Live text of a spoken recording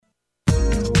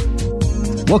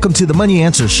Welcome to the Money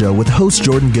Answer Show with host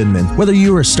Jordan Goodman. Whether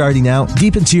you are starting out,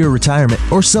 deep into your retirement,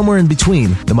 or somewhere in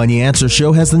between, the Money Answer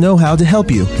Show has the know-how to help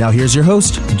you. Now here's your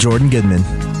host, Jordan Goodman.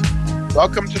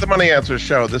 Welcome to the Money Answer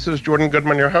Show. This is Jordan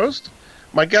Goodman, your host.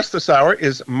 My guest this hour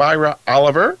is Myra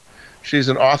Oliver. She's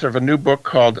an author of a new book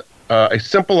called A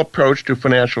Simple Approach to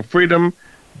Financial Freedom,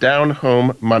 Down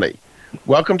Home Money.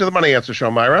 Welcome to the Money Answer Show,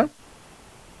 Myra.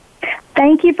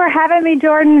 Thank you for having me,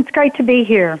 Jordan. It's great to be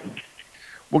here.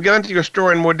 We'll get into your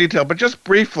story in more detail, but just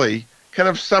briefly, kind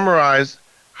of summarize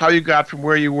how you got from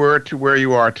where you were to where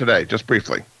you are today, just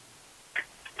briefly.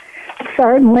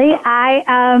 Certainly.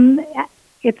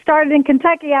 It started in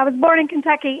Kentucky. I was born in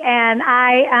Kentucky, and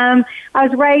I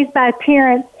was raised by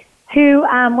parents who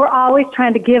were always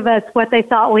trying to give us what they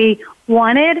thought we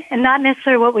wanted and not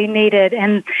necessarily what we needed.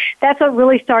 And that's what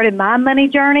really started my money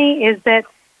journey, is that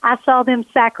I saw them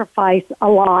sacrifice a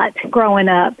lot growing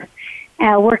up,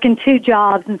 working 2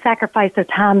 jobs and sacrifice their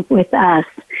time with us.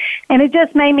 And it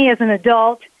just made me, as an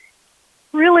adult,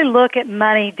 really look at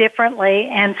money differently.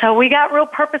 And so we got real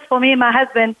purposeful, me and my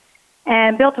husband,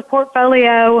 and built a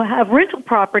portfolio of rental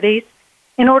properties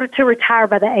in order to retire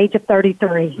by the age of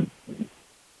 33.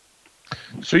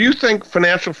 So you think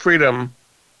financial freedom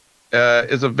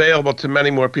is available to many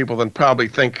more people than probably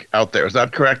think out there. Is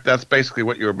that correct? That's basically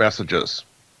what your message is.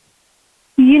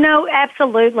 You know,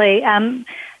 absolutely.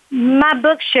 My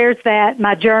book shares that,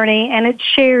 my journey, and it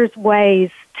shares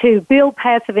ways to build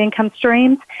passive income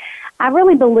streams. I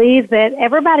really believe that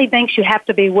everybody thinks you have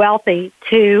to be wealthy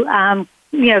to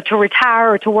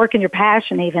retire or to work in your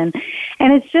passion even.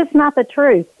 And it's just not the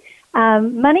truth.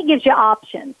 Money gives you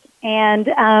options, and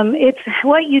it's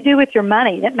what you do with your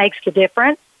money that makes the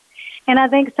difference. And I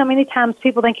think so many times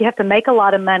people think you have to make a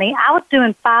lot of money. I was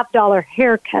doing $5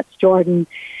 haircuts, Jordan,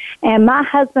 and my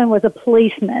husband was a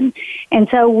policeman. And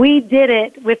so we did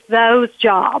it with those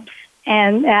jobs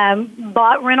and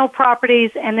bought rental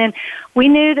properties. And then we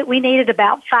knew that we needed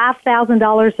about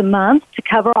 $5,000 a month to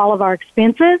cover all of our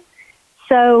expenses.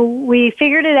 So we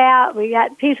figured it out. We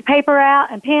got a piece of paper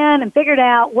out and pen and figured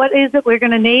out what is it we're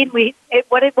going to need.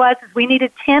 What it was is we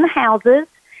needed 10 houses.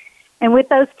 And with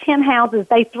those 10 houses,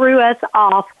 they threw us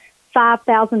off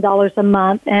 $5,000 a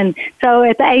month. And so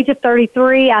at the age of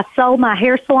 33, I sold my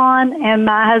hair salon, and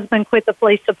my husband quit the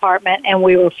police department, and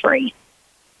we were free.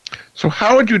 So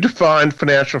how would you define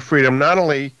financial freedom, not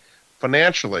only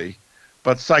financially,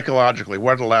 but psychologically?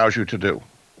 What it allows you to do?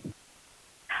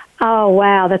 Oh,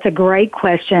 wow, that's a great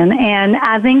question. And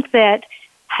I think that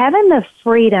having the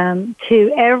freedom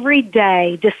to every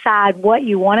day decide what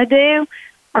you want to do,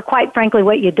 or quite frankly,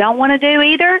 what you don't want to do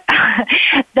either,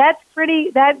 that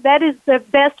is the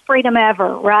best freedom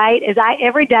ever, right?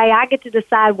 Every day I get to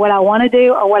decide what I want to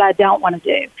do or what I don't want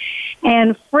to do.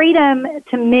 And freedom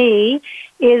to me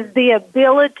is the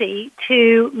ability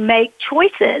to make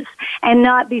choices and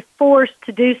not be forced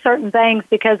to do certain things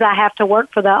because I have to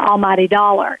work for the almighty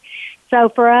dollar. So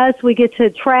for us, we get to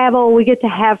travel, we get to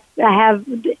have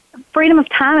freedom of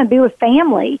time and be with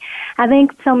family. I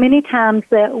think so many times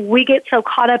that we get so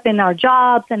caught up in our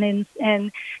jobs and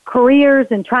in careers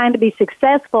and trying to be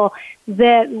successful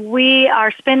that we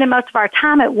are spending most of our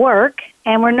time at work,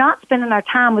 and we're not spending our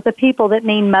time with the people that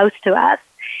mean most to us.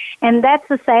 And that's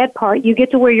the sad part. You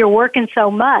get to where you're working so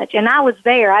much. And I was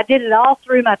there. I did it all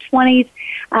through my 20s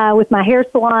with my hair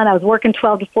salon. I was working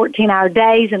 12 to 14-hour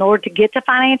days in order to get to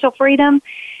financial freedom.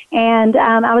 And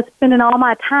I was spending all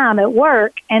my time at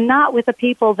work and not with the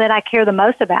people that I care the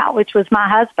most about, which was my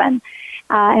husband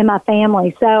and my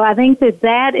family. So I think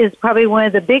that is probably one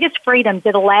of the biggest freedoms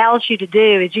it allows you to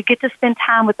do, is you get to spend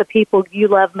time with the people you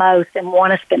love most and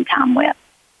want to spend time with.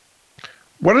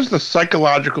 What is the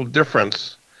psychological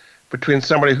difference between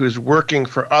somebody who's working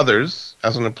for others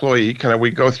as an employee, kind of we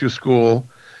go through school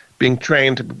being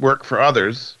trained to work for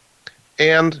others,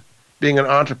 and being an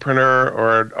entrepreneur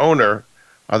or an owner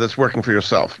that's working for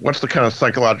yourself? What's the kind of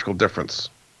psychological difference?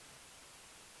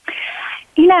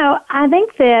 You know, I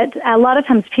think that a lot of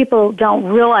times people don't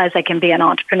realize they can be an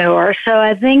entrepreneur. So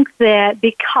I think that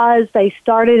because they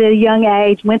started at a young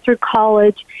age, went through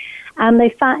college, they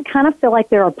kind of feel like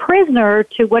they're a prisoner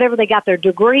to whatever they got their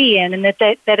degree in, and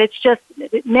that it's just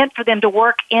meant for them to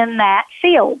work in that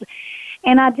field.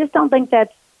 And I just don't think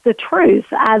that's the truth.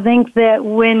 I think that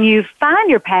when you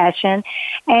find your passion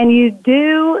and you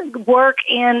do work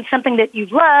in something that you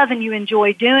love and you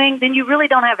enjoy doing, then you really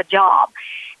don't have a job.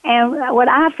 And what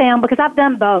I found, because I've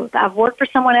done both, I've worked for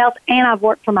someone else and I've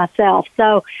worked for myself.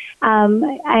 So,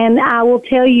 and I will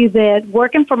tell you that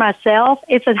working for myself,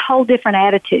 it's a whole different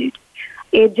attitude.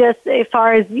 It just, as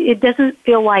far as, it doesn't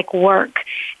feel like work,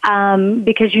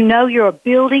 because you know you're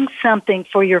building something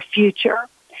for your future.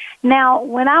 Now,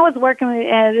 when I was working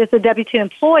as a W-2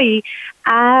 employee,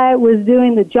 I was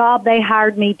doing the job they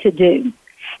hired me to do.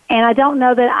 And I don't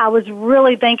know that I was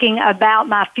really thinking about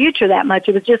my future that much.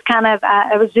 It was just kind of,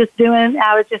 I was just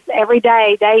every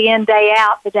day, day in, day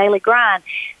out, the daily grind.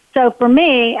 So for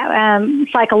me,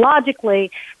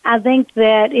 psychologically, I think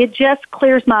that it just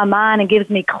clears my mind and gives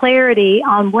me clarity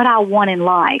on what I want in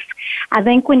life. I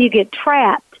think when you get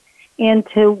trapped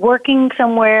into working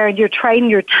somewhere, you're trading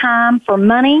your time for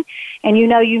money, and you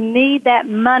know you need that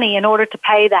money in order to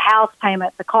pay the house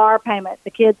payment, the car payment,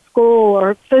 the kids' school,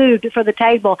 or food for the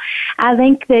table. I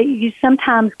think that you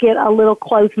sometimes get a little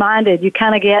close-minded. You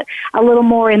kind of get a little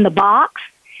more in the box.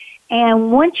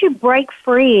 And once you break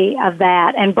free of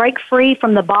that and break free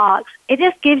from the box, it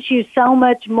just gives you so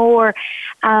much more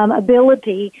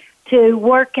ability to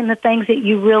work in the things that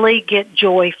you really get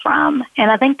joy from. And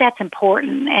I think that's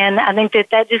important. And I think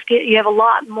that just you have a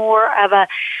lot more of a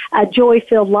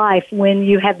joy-filled life when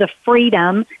you have the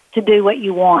freedom to do what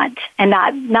you want, and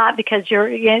not because you're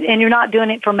not doing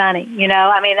it for money. You know,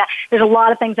 I mean, there's a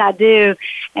lot of things I do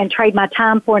and trade my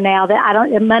time for now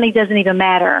that money doesn't even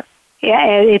matter.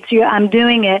 I'm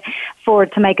doing it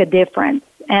to make a difference.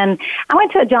 And I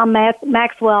went to a John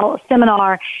Maxwell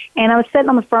seminar, and I was sitting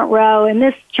on the front row, and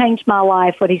this changed my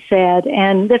life, what he said.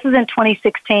 And this was in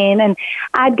 2016, and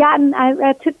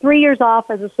I took 3 years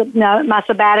off as my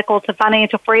sabbatical to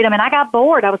financial freedom, and I got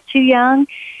bored. I was too young.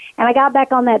 And I got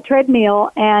back on that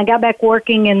treadmill and got back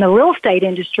working in the real estate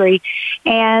industry.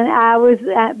 And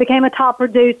I became a top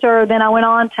producer. Then I went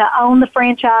on to own the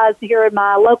franchise here in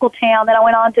my local town. Then I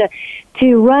went on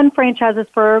to run franchises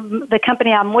for the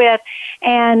company I'm with.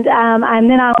 And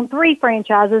then I owned 3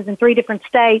 franchises in 3 different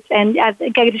states. And I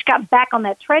think I just got back on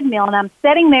that treadmill. And I'm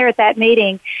sitting there at that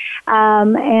meeting.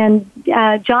 And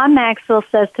John Maxwell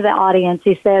says to the audience,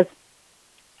 he says,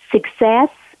 "Success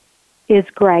is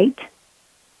great,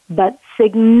 but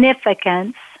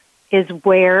significance is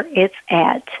where it's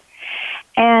at."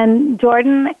 And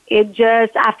Jordan,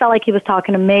 I felt like he was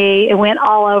talking to me. It went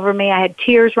all over me. I had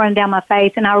tears running down my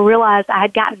face, and I realized I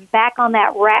had gotten back on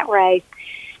that rat race.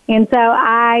 And so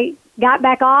I got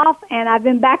back off, and I've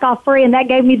been back off free, and that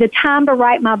gave me the time to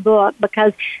write my book,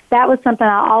 because that was something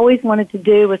I always wanted to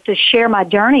do, was to share my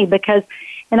journey. Because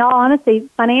in all honesty,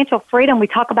 financial freedom, we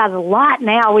talk about it a lot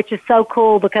now, which is so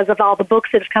cool because of all the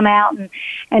books that have come out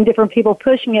and different people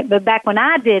pushing it. But back when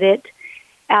I did it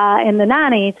in the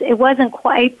 90s, it wasn't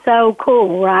quite so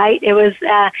cool, right? It was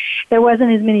there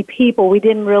wasn't as many people. We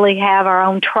didn't really have our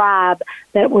own tribe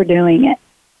that were doing it.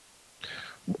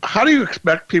 How do you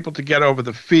expect people to get over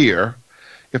the fear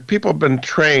if people have been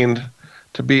trained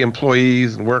to be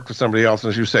employees and work for somebody else,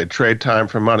 and as you say, trade time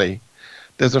for money?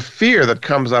 There's a fear that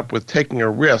comes up with taking a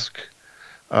risk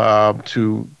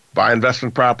to buy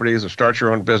investment properties or start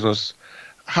your own business.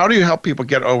 How do you help people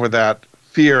get over that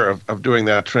fear of doing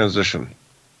that transition?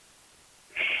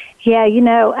 Yeah,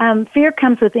 fear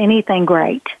comes with anything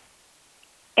great.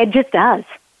 It just does.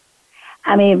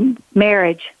 I mean,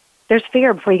 marriage, there's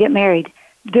fear before you get married.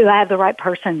 Do I have the right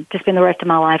person to spend the rest of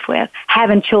my life with?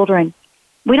 Having children.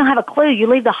 We don't have a clue. You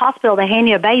leave the hospital, they hand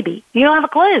you a baby. You don't have a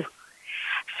clue.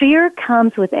 Fear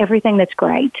comes with everything that's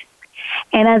great.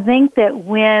 And I think that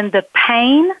when the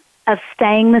pain of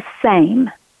staying the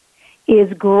same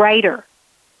is greater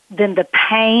than the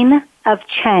pain of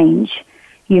change,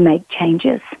 you make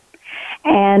changes.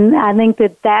 And I think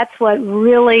that that's what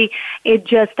really, it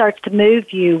just starts to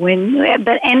move you.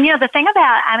 The thing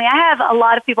about, I have a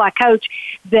lot of people I coach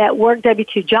that work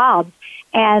W-2 jobs,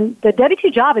 and the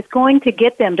W-2 job is going to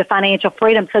get them to financial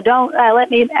freedom. So don't let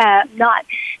me not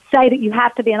say that you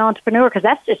have to be an entrepreneur, because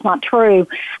that's just not true.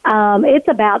 It's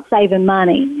about saving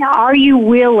money. Are you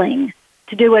willing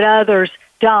to do what others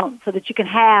don't, so that you can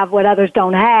have what others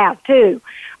don't have too,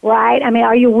 right? I mean,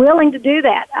 are you willing to do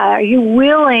that? Are you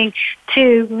willing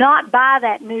to not buy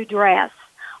that new dress,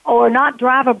 or not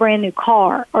drive a brand new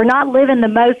car, or not live in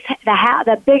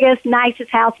the biggest,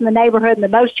 nicest house in the neighborhood and the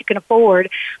most you can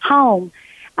afford home,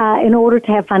 in order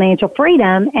to have financial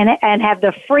freedom and have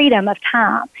the freedom of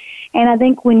time? And I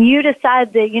think when you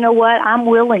decide that, you know what, I'm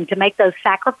willing to make those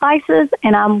sacrifices,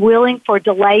 and I'm willing for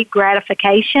delayed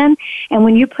gratification, and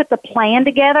when you put the plan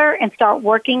together and start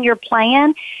working your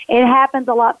plan, it happens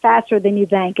a lot faster than you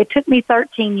think. It took me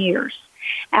 13 years.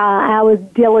 I was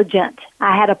diligent.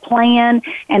 I had a plan,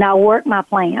 and I worked my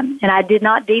plan, and I did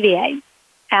not deviate.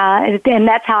 And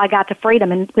that's how I got to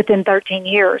freedom within 13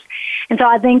 years. And so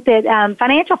I think that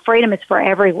financial freedom is for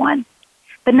everyone.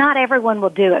 But not everyone will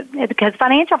do it, because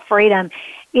financial freedom,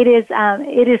 it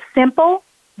is simple,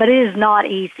 but it is not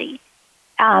easy.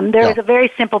 There is a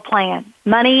very simple plan: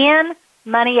 money in,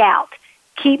 money out.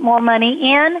 keep more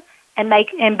money in and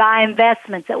buy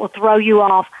investments that will throw you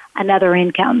off another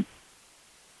income.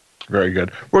 Very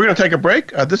good. We're going to take a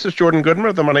break. This is Jordan Goodman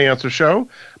of the Money Answer Show.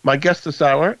 My guest this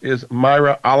hour is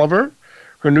Myra Oliver.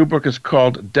 Her new book is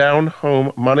called Down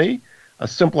Home Money, A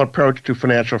Simple Approach to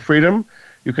Financial Freedom.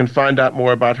 You can find out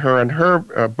more about her and her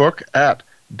book at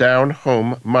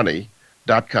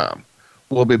downhomemoney.com.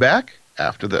 We'll be back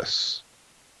after this.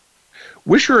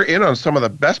 Wish you were in on some of the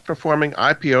best performing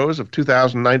IPOs of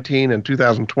 2019 and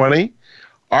 2020?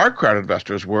 Our Crowd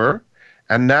investors were,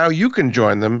 and now you can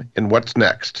join them in what's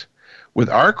next. With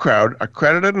Our Crowd,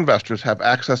 accredited investors have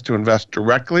access to invest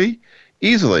directly,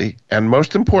 easily, and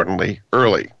most importantly,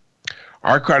 early.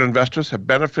 Our Crowd investors have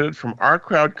benefited from Our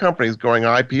Crowd companies going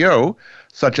IPO,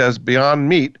 such as Beyond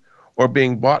Meat, or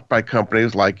being bought by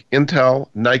companies like Intel,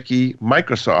 Nike,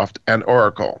 Microsoft, and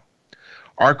Oracle.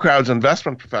 Our Crowd's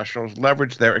investment professionals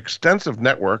leverage their extensive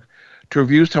network to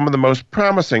review some of the most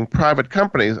promising private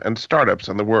companies and startups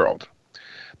in the world.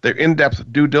 Their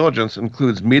in-depth due diligence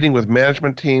includes meeting with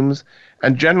management teams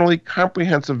and generally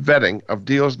comprehensive vetting of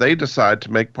deals they decide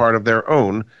to make part of their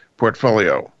own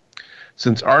portfolio.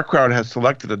 Since Our Crowd has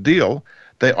selected a deal,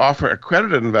 they offer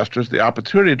accredited investors the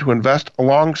opportunity to invest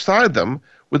alongside them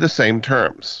with the same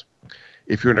terms.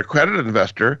 If you're an accredited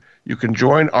investor, you can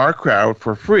join Our Crowd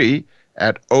for free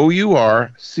at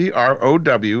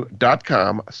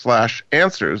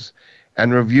ourcrow.com/answers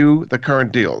and review the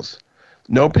current deals.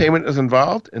 No payment is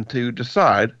involved until you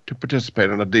decide to participate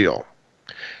in a deal.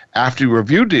 After you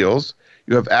review deals,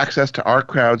 you have access to Our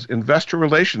Crowd's investor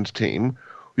relations team,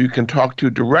 who you can talk to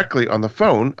directly on the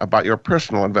phone about your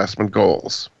personal investment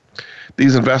goals.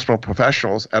 These investment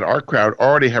professionals at Our Crowd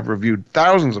already have reviewed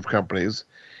thousands of companies,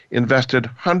 invested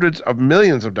hundreds of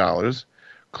millions of dollars,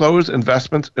 closed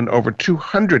investments in over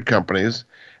 200 companies,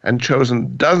 and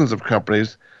chosen dozens of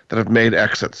companies that have made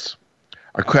exits.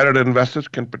 Accredited investors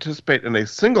can participate in a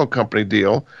single company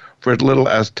deal for as little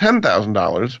as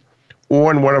 $10,000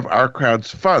 or in one of Our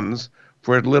Crowd's funds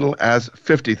for as little as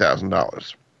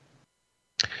 $50,000.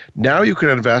 Now you can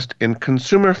invest in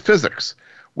Consumer Physics,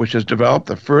 which has developed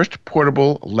the first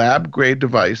portable lab-grade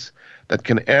device that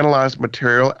can analyze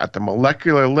material at the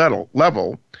molecular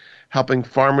level, helping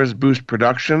farmers boost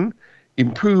production,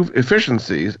 improve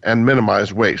efficiencies, and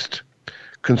minimize waste.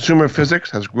 Consumer Physics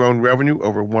has grown revenue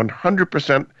over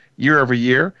 100% year over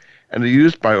year and is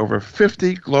used by over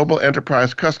 50 global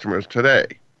enterprise customers today.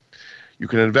 You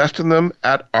can invest in them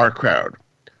at Our Crowd.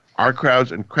 Our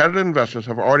Crowd's accredited investors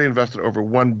have already invested over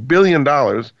 $1 billion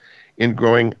in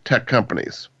growing tech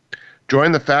companies.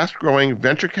 Join the fast-growing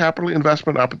venture capital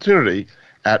investment opportunity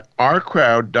at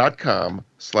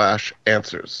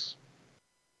ourcrowd.com/answers.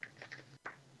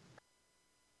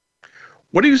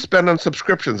 What do you spend on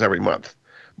subscriptions every month?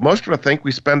 Most of us think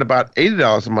we spend about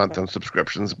 $80 a month on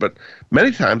subscriptions, but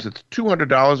many times it's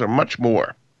 $200 or much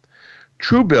more.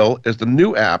 Truebill is the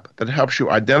new app that helps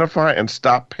you identify and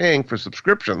stop paying for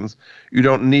subscriptions you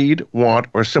don't need, want,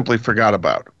 or simply forgot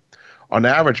about. On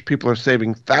average, people are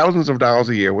saving thousands of dollars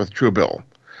a year with Truebill.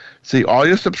 See all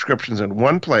your subscriptions in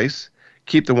one place,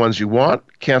 keep the ones you want,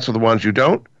 cancel the ones you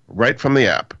don't, right from the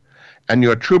app. And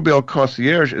your Truebill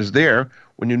concierge is there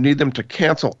when you need them to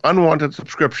cancel unwanted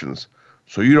subscriptions,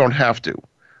 so you don't have to.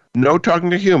 No talking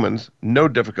to humans, no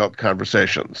difficult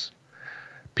conversations.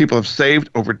 People have saved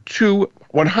over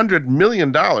 $100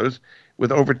 million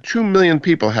with over 2 million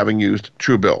people having used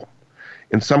Truebill.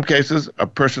 In some cases, a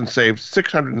person saved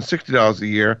 $660 a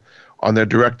year on their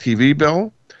DirecTV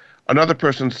bill. Another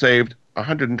person saved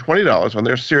 $120 on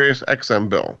their Sirius XM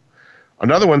bill.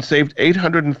 Another one saved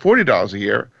 $840 a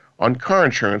year on car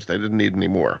insurance they didn't need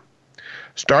anymore.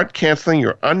 Start canceling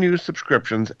your unused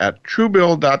subscriptions at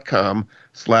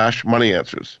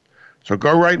truebill.com/moneyanswers. So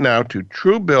go right now to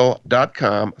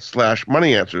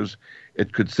truebill.com/moneyanswers.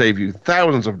 It could save you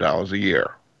thousands of dollars a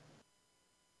year.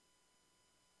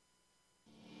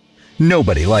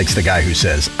 Nobody likes the guy who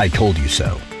says, "I told you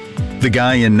so." The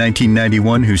guy in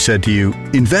 1991 who said to you,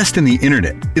 "Invest in the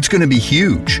internet, it's going to be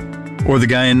huge." Or the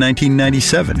guy in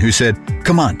 1997 who said,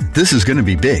 "Come on, this is going to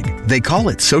be big. They call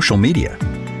it social media."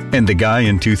 And the guy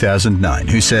in 2009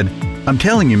 who said, "I'm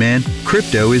telling you, man,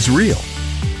 crypto is real."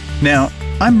 Now,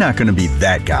 I'm not going to be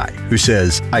that guy who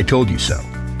says, "I told you so."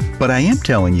 But I am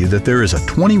telling you that there is a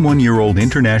 21-year-old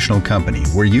international company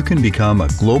where you can become a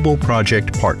global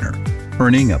project partner,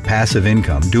 earning a passive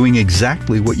income doing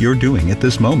exactly what you're doing at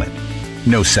this moment.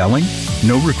 No selling,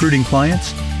 no recruiting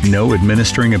clients, no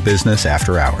administering a business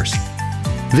after hours.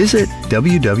 Visit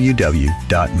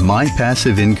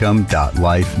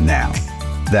www.mypassiveincome.life now.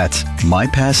 That's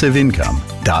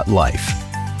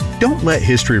mypassiveincome.life. Don't let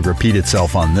history repeat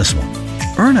itself on this one.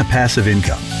 Earn a passive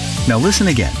income. Now listen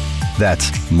again. That's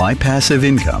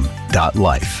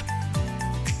mypassiveincome.life.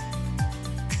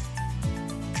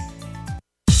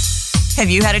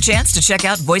 Have you had a chance to check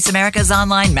out Voice America's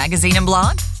online magazine and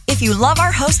blog? If you love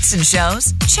our hosts and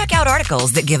shows, check out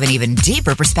articles that give an even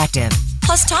deeper perspective,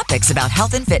 plus topics about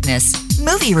health and fitness,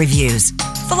 movie reviews,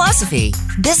 philosophy,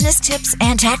 business tips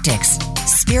and tactics,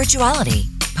 spirituality,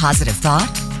 positive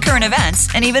thought, current events,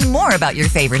 and even more about your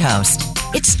favorite host.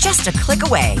 It's just a click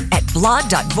away at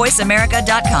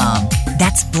blog.voiceamerica.com.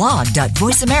 That's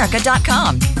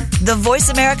blog.voiceamerica.com. The Voice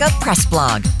America Press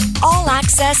Blog. All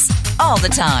access, all the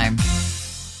time.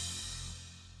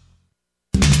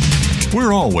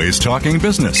 We're always talking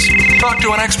business. Talk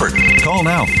to an expert. Call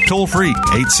now, toll free,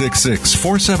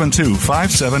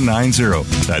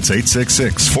 866-472-5790. That's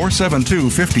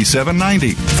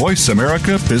 866-472-5790. Voice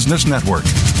America Business Network.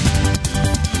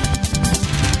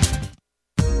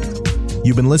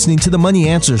 You've been listening to the Money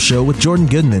Answer Show with Jordan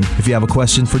Goodman. If you have a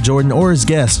question for Jordan or his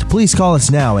guest, please call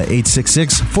us now at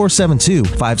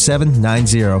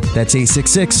 866-472-5790. That's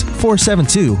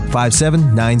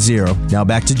 866-472-5790. Now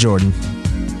back to Jordan.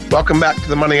 Welcome back to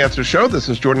the Money Answer Show. This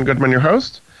is Jordan Goodman, your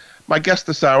host. My guest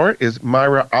this hour is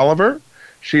Myra Oliver.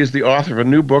 She is the author of a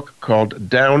new book called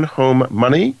Down Home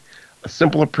Money, A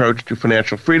Simple Approach to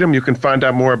Financial Freedom. You can find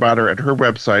out more about her at her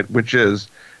website, which is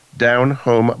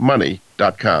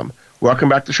downhomemoney.com. Welcome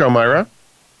back to the show, Myra.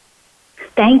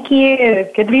 Thank you.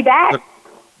 Good to be back.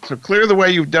 So clearly the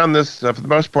way you've done this, for the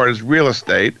most part, is real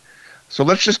estate. So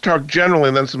let's just talk generally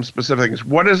and then some specific things.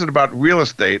 What is it about real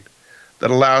estate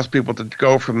that allows people to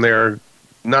go from their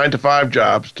 9-to-5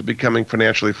 jobs to becoming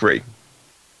financially free?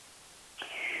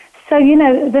 So,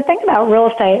 the thing about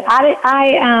real estate,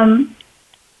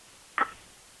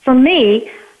 for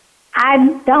me,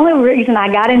 the only reason I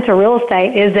got into real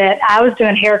estate is that I was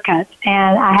doing haircuts,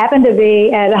 and I happened to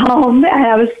be at home, and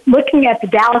I was looking at the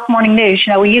Dallas Morning News.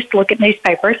 We used to look at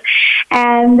newspapers,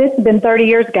 and this has been 30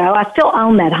 years ago. I still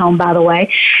own that home, by the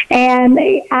way. And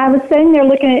I was sitting there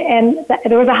looking at, and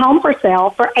there was a home for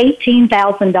sale for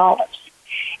 $18,000.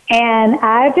 And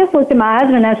I just looked at my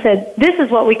husband and I said, this is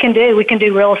what we can do. We can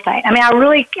do real estate. I mean, I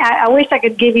wish I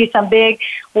could give you some big,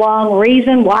 long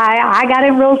reason why I got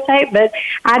in real estate, but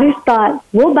I just thought,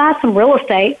 we'll buy some real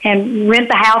estate and rent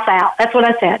the house out. That's what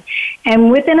I said. And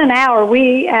within an hour,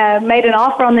 we made an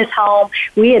offer on this home.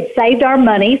 We had saved our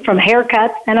money from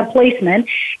haircuts and a policeman,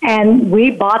 and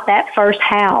we bought that first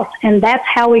house. And that's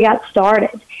how we got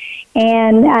started.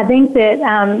 And I think that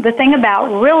the thing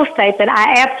about real estate that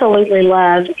I absolutely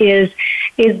love is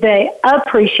the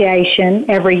appreciation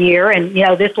every year. And,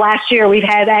 this last year we've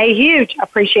had a huge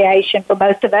appreciation for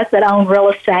most of us that own real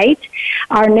estate.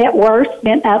 Our net worth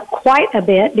went up quite a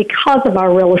bit because of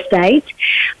our real estate.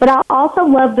 But I also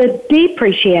love the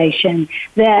depreciation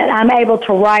that I'm able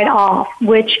to write off,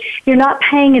 which you're not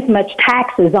paying as much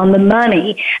taxes on the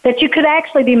money that you could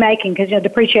actually be making because,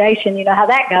 depreciation, you know how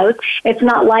that goes. It's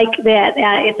not like that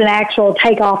it's an actual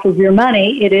takeoff of your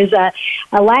money. It is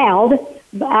allowed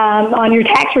on your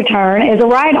tax return as a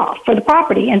write-off for the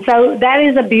property. And so that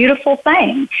is a beautiful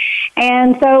thing.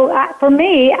 And so for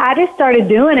me, I just started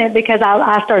doing it because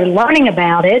I started learning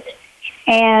about it.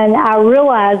 And I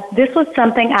realized this was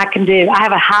something I can do. I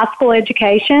have a high school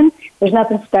education. There's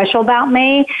nothing special about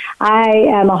me. I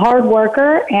am a hard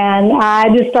worker, and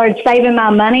I just started saving my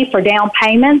money for down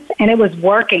payments, and it was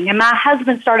working. And my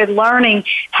husband started learning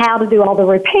how to do all the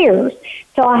repairs.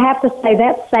 So I have to say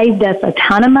that saved us a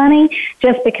ton of money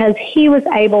just because he was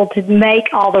able to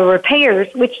make all the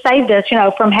repairs, which saved us,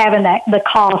 from having the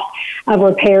cost of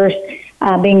repairs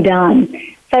being done.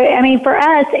 So, for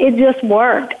us, it just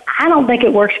worked. I don't think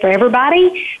it works for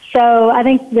everybody. So I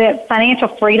think that financial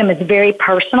freedom is very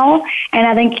personal, and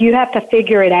I think you have to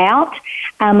figure it out.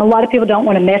 A lot of people don't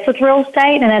want to mess with real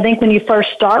estate, and I think when you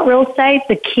first start real estate,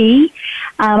 the key,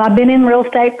 I've been in real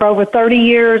estate for over 30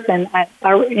 years, and I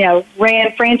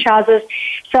ran franchises.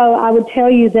 So I would tell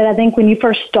you that I think when you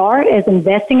first start as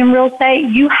investing in real estate,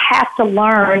 you have to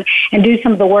learn and do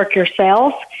some of the work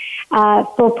yourself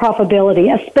for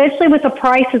profitability, especially with the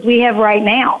prices we have right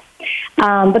now.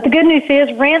 But the good news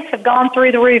is rents have gone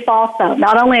through the roof also.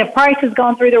 Not only have prices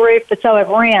gone through the roof, but so have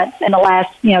rents in the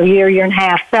last year and a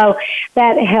half. So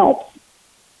that helps.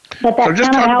 But that's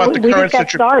kind of how we just got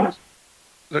started.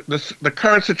 The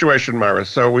current situation, Myra.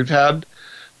 So we've had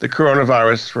the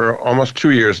coronavirus for almost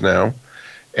 2 years now,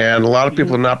 and a lot of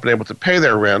people have not been able to pay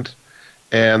their rent,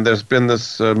 and there's been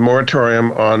this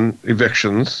moratorium on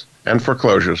evictions and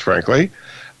foreclosures, frankly.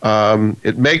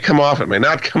 It may come off, it may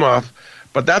not come off,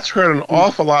 but that's hurt an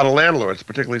awful lot of landlords,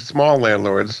 particularly small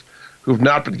landlords, who've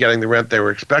not been getting the rent they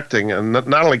were expecting, and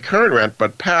not only current rent,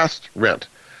 but past rent.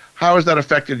 How has that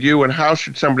affected you, and how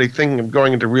should somebody thinking of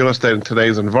going into real estate in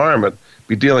today's environment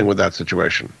be dealing with that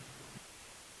situation?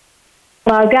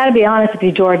 Well, I've got to be honest with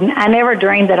you, Jordan. I never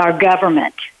dreamed that our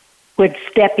government would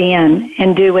step in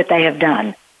and do what they have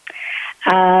done.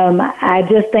 I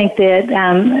just think that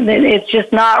it's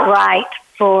just not right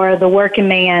for the working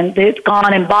man that's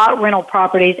gone and bought rental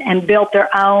properties and built their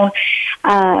own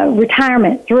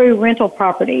retirement through rental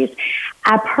properties.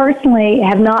 I personally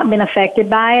have not been affected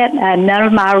by it. None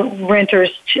of my renters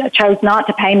chose not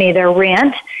to pay me their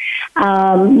rent.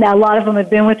 Now, a lot of them have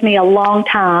been with me a long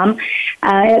time.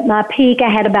 At my peak, I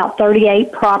had about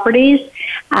 38 properties.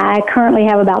 I currently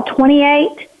have about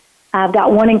 28. I've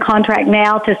got one in contract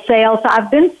now to sell. So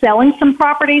I've been selling some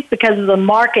properties because of the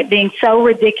market being so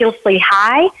ridiculously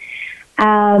high.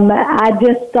 I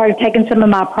just started taking some of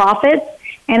my profits,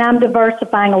 and I'm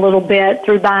diversifying a little bit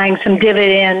through buying some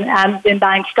dividend. I've been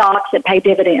buying stocks that pay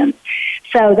dividends.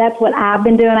 So that's what I've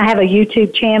been doing. I have a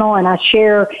YouTube channel, and I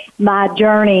share my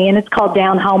journey, and it's called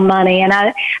Down Home Money.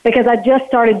 And because I just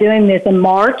started doing this in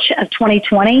March of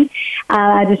 2020,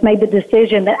 I just made the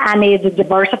decision that I needed to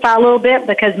diversify a little bit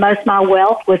because most of my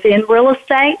wealth was in real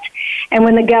estate. And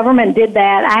when the government did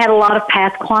that, I had a lot of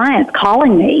past clients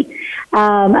calling me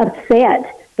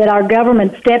upset that our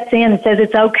government steps in and says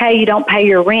it's okay, you don't pay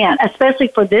your rent, especially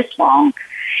for this long.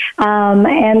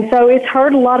 And so it's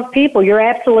hurt a lot of people. You're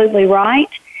absolutely right.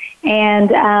 And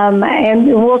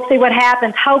we'll see what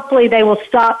happens. Hopefully they will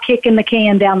stop kicking the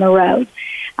can down the road.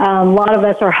 A lot of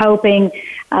us are hoping,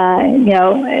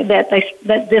 that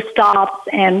this stops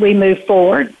and we move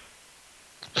forward.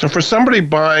 So for somebody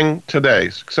buying today,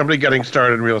 somebody getting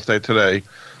started in real estate today,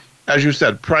 as you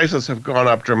said, prices have gone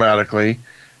up dramatically,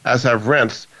 as have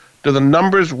rents. Do the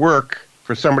numbers work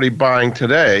for somebody buying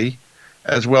today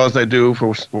as well as they do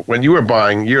for when you were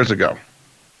buying years ago?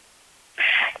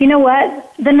 You know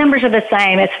what? The numbers are the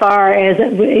same as far as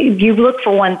you look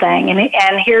for one thing,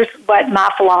 and here's what my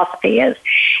philosophy is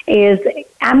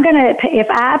I'm going to, if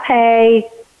I pay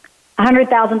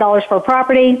 $100,000 for a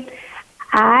property,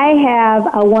 I have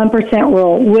a 1%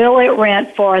 rule. Will it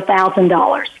rent for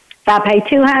 $1,000? If I pay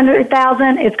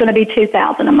 $200,000, it's going to be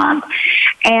 $2,000 a month.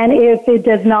 And if it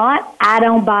does not, I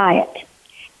don't buy it.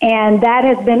 And that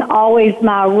has been always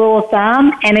my rule of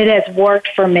thumb, and it has worked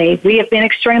for me. We have been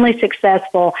extremely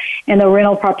successful in the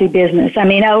rental property business. I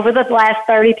mean, over the last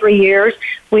 33 years,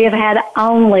 we have had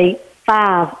only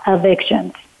 5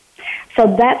 evictions.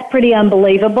 So that's pretty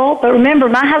unbelievable. But remember,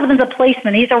 my husband's a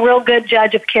policeman. He's a real good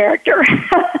judge of character.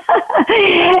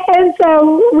 And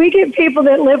so we get people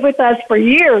that live with us for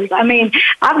years. I mean,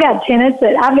 I've got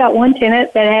one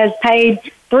tenant that has paid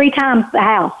 3 times the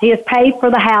house. He has paid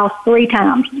for the house 3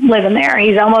 times living there.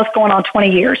 He's almost going on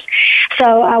 20 years.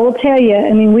 So I will tell you,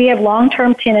 I mean, we have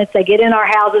long-term tenants. They get in our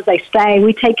houses. They stay.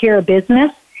 We take care of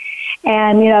business.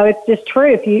 And, it's just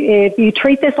true. If you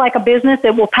treat this like a business,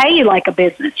 it will pay you like a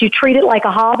business. You treat it like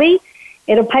a hobby,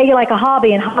 it'll pay you like a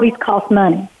hobby, and hobbies cost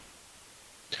money.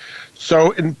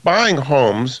 So in buying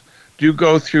homes, do you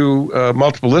go through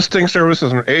multiple listing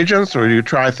services and agents, or do you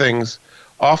try things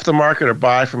off the market or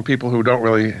buy from people who don't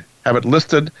really have it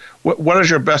listed? What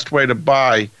is your best way to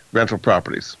buy rental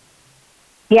properties?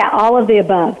 Yeah, all of the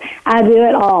above. I do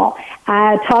it all.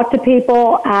 I talk to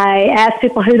people. I ask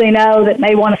people who they know that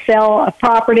may want to sell a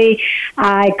property.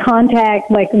 I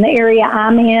contact, like in the area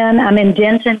I'm in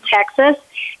Denton, Texas,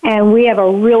 and we have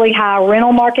a really high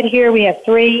rental market here. We have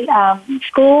 3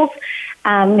 schools,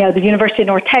 the University of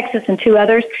North Texas and 2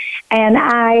 others. And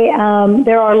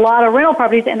there are a lot of rental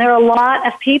properties, and there are a lot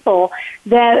of people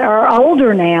that are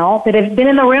older now that have been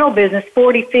in the rental business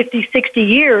 40, 50, 60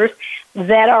 years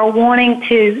that are wanting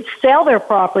to sell their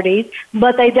properties,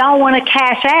 but they don't want to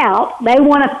cash out. They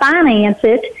want to finance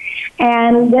it,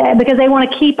 and because they want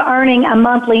to keep earning a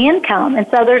monthly income. And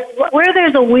so where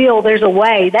there's a will, there's a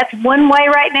way. That's one way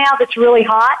right now that's really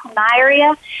hot in my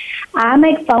area. I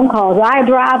make phone calls. I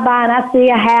drive by and I see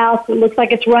a house that looks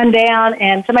like it's run down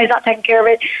and somebody's not taking care of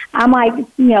it. I might,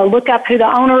 look up who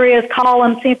the owner is, call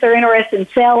them, see if they're interested in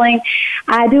selling.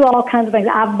 I do all kinds of things.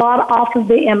 I've bought off of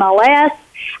the MLS.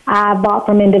 I've bought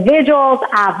from individuals.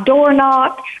 I've door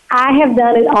knocked. I have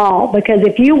done it all, because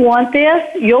if you want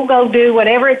this, you'll go do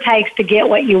whatever it takes to get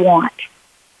what you want.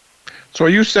 So are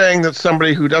you saying that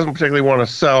somebody who doesn't particularly want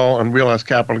to sell and realize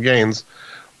capital gains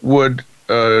would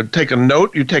take a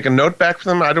note? You take a note back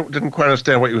from them? I didn't quite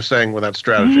understand what you were saying with that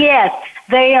strategy. Yes,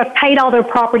 they have paid all their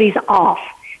properties off.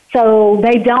 So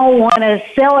they don't want to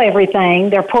sell everything,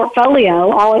 their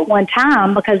portfolio, all at one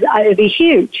time, because it would be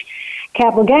huge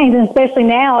capital gains, and especially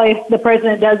now if the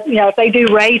president does, if they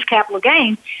do raise capital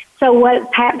gains, So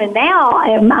what's happening now,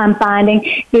 I'm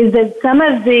finding, is that some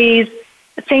of these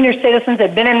senior citizens that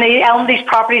have been on these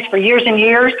properties for years and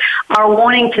years are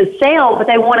wanting to sell, but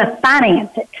they want to finance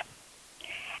it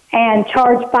and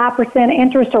charge 5%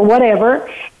 interest or whatever,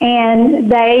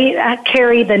 and they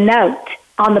carry the note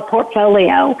on the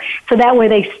portfolio. So that way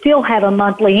they still have a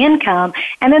monthly income,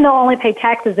 and then they'll only pay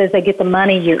taxes as they get the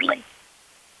money yearly.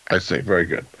 I see. Very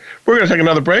good. We're going to take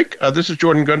another break. This is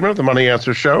Jordan Goodman of the Money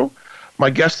Answer Show. My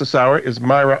guest this hour is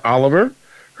Myra Oliver.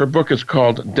 Her book is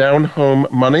called Down Home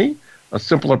Money, A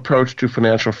Simple Approach to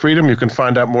Financial Freedom. You can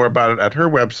find out more about it at her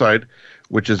website,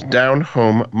 which is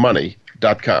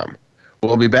downhomemoney.com.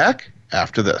 We'll be back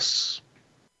after this.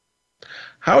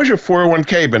 How has your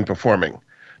 401k been performing?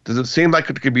 Does it seem like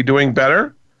it could be doing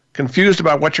better? Confused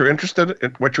about what you're interested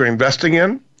in, what you're investing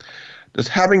in? Does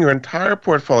having your entire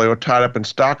portfolio tied up in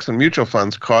stocks and mutual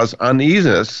funds cause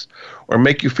uneasiness or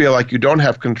make you feel like you don't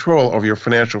have control over your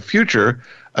financial future,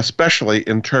 especially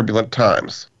in turbulent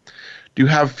times? Do you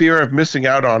have fear of missing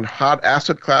out on hot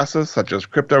asset classes such as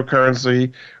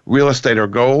cryptocurrency, real estate, or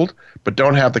gold, but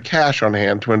don't have the cash on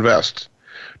hand to invest?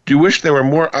 Do you wish there were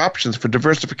more options for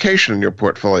diversification in your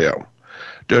portfolio?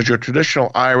 Does your traditional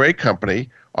IRA company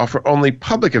offer only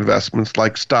public investments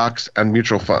like stocks and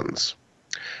mutual funds?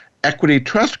 Equity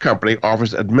Trust Company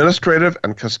offers administrative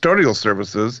and custodial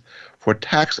services for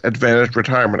tax-advantaged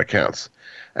retirement accounts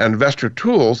and investor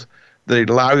tools that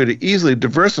allow you to easily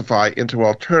diversify into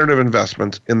alternative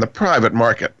investments in the private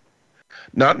market.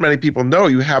 Not many people know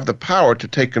you have the power to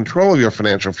take control of your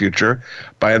financial future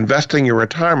by investing your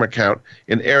retirement account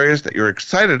in areas that you're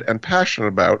excited and passionate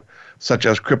about, such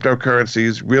as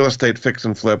cryptocurrencies, real estate fix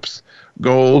and flips,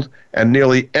 gold, and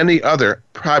nearly any other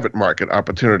private market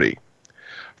opportunity.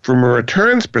 From a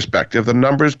returns perspective, the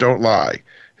numbers don't lie.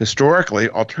 Historically,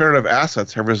 alternative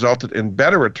assets have resulted in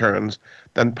better returns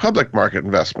than public market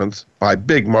investments by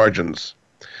big margins.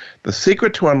 The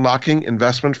secret to unlocking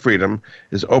investment freedom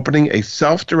is opening a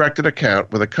self-directed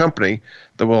account with a company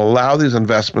that will allow these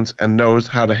investments and knows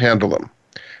how to handle them.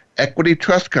 Equity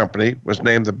Trust Company was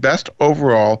named the best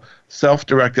overall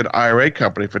self-directed IRA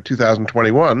company for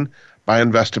 2021 by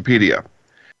Investopedia.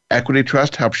 Equity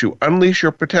Trust helps you unleash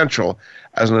your potential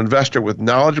as an investor with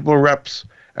knowledgeable reps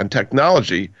and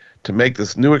technology to make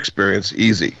this new experience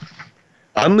easy.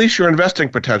 Unleash your investing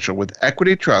potential with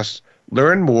Equity Trust.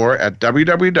 Learn more at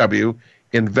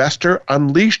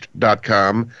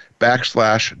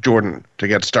www.investorunleashed.com/Jordan to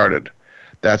get started.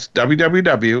 That's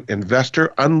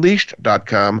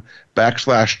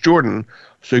www.investorunleashed.com/Jordan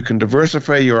so you can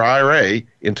diversify your IRA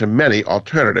into many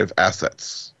alternative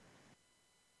assets.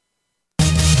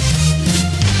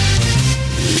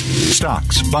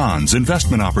 Stocks, bonds,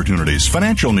 investment opportunities,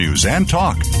 financial news, and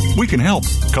talk. We can help.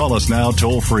 Call us now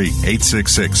toll-free,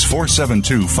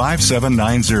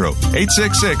 866-472-5790,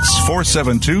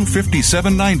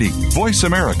 866-472-5790. Voice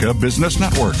America Business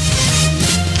Network.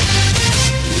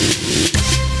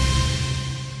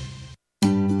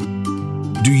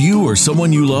 Do you or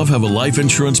someone you love have a life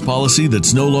insurance policy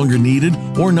that's no longer needed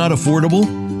or not affordable?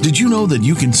 Did you know that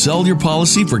you can sell your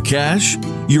policy for cash?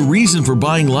 Your reason for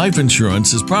buying life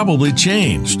insurance has probably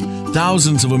changed.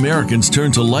 Thousands of Americans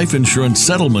turn to life insurance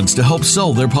settlements to help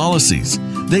sell their policies.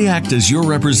 They act as your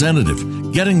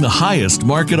representative, getting the highest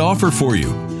market offer for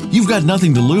you. You've got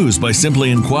nothing to lose by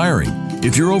simply inquiring.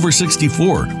 If you're over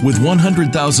 64 with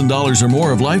 $100,000 or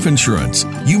more of life insurance,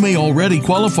 you may already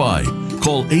qualify.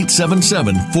 Call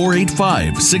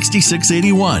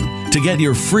 877-485-6681 to get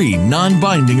your free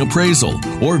non-binding appraisal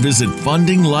or visit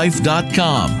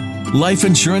fundinglife.com. Life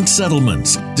Insurance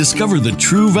Settlements. Discover the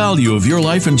true value of your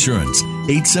life insurance.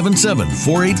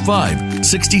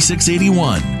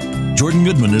 877-485-6681. Jordan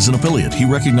Goodman is an affiliate. He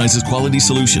recognizes quality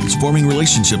solutions, forming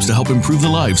relationships to help improve the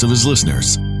lives of his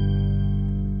listeners.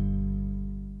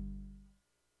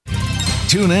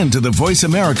 Tune in to the Voice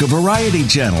America Variety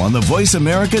channel on the Voice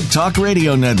America Talk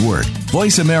Radio Network.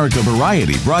 Voice America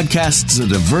Variety broadcasts a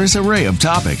diverse array of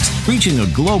topics, reaching a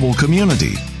global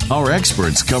community. Our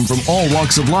experts come from all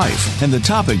walks of life, and the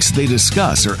topics they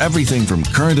discuss are everything from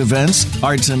current events,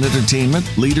 arts and entertainment,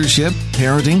 leadership,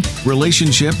 parenting,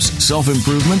 relationships,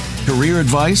 self-improvement, career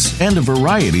advice, and a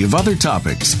variety of other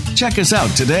topics. Check us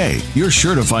out today. You're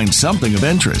sure to find something of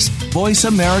interest. Voice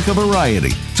America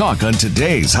Variety. Talk on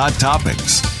today's hot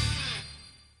topics.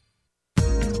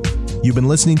 You've been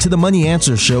listening to the Money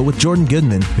Answer Show with Jordan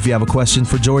Goodman. If you have a question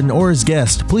for Jordan or his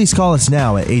guest, please call us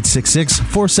now at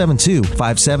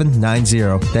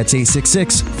 866-472-5790. That's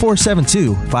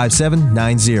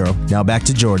 866-472-5790. Now back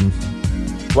to Jordan.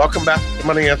 Welcome back to the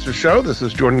Money Answer Show. This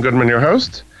is Jordan Goodman, your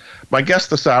host. My guest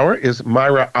this hour is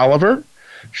Myra Oliver.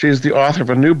 She's the author of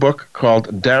a new book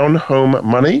called Down Home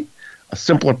Money, A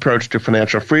Simple Approach to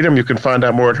Financial Freedom. You can find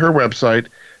out more at her website,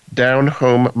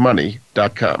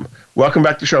 downhomemoney.com. Welcome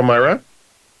back to the show, Myra.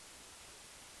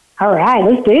 All right,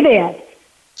 let's do this.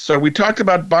 So we talked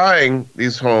about buying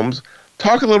these homes.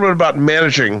 Talk a little bit about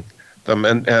managing them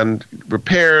and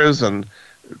repairs and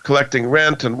collecting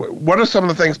rent. And what are some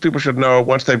of the things people should know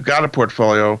once they've got a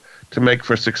portfolio to make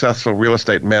for successful real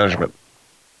estate management?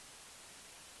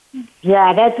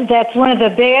 Yeah, that's one of the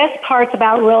biggest parts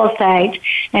about real estate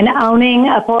and owning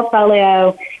a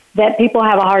portfolio that people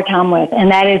have a hard time with,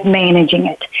 and that is managing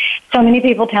it. So many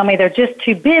people tell me they're just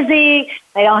too busy,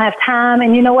 they don't have time,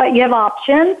 and you know what? You have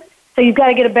options, so you've got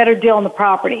to get a better deal on the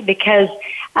property because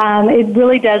it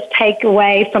really does take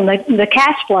away from the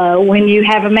cash flow when you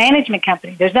have a management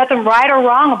company. There's nothing right or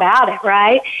wrong about it,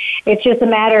 right? It's just a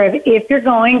matter of if you're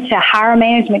going to hire a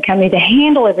management company to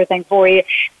handle everything for you,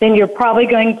 then you're probably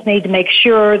going to need to make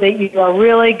sure that you are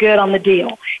really good on the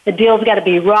deal. The deal's got to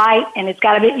be right, and you've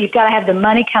got to have the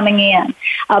money coming in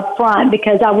up front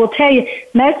because I will tell you,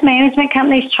 most management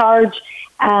companies charge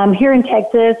here in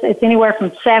Texas, it's anywhere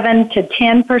from 7 to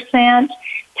 10%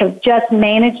 to just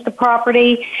manage the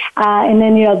property, and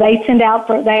then they send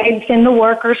the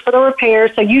workers for the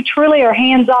repairs. So you truly are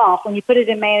hands off when you put it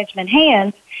in management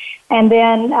hands. And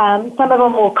then some of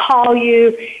them will call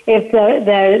you if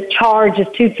the charge is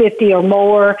 $250 or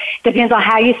more. Depends on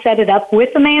how you set it up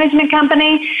with the management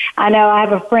company. I know I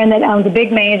have a friend that owns a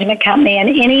big management company, and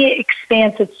any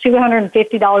expense that's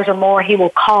 $250 or more, he will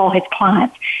call his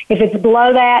clients. If it's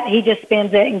below that, he just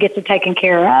spends it and gets it taken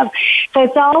care of. So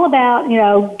it's all about,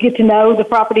 get to know the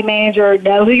property manager,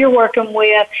 know who you're working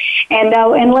with,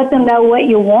 and let them know what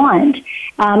you want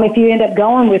if you end up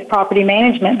going with property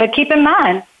management. But keep in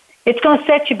mind, it's going to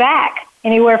set you back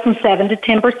anywhere from 7 to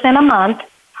 10% a month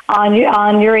on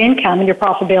your income and your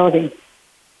profitability.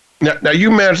 Now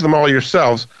you manage them all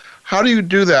yourselves. How do you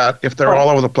do that if they're all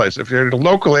over the place? If you're in a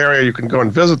local area, you can go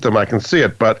and visit them. I can see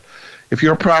it. But if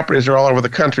your properties are all over the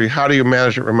country, how do you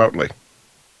manage it remotely?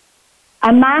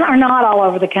 Mine are not all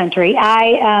over the country.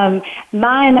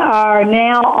 Mine are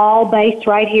now all based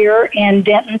right here in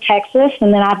Denton, Texas,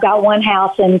 and then I've got one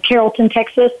house in Carrollton,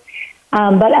 Texas.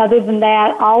 But other than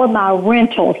that, all of my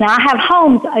rentals. Now, I have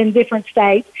homes in different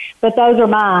states, but those are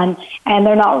mine, and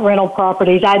they're not rental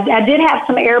properties. I did have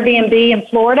some Airbnb in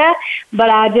Florida, but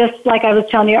like I was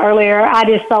telling you earlier, I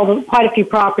just sold quite a few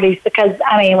properties because,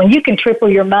 when you can triple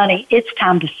your money, it's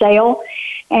time to sell.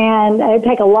 And it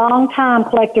take a long time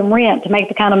collecting rent to make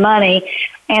the kind of money.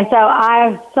 And so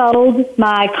I sold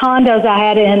my condos I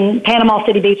had in Panama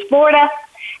City Beach, Florida.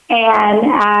 And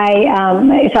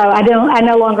I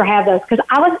no longer have those because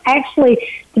I was actually,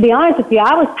 to be honest with you,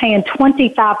 I was paying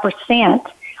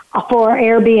 25% for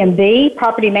Airbnb,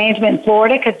 property management in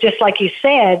Florida, because just like you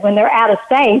said, when they're out of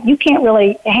state, you can't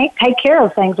really take care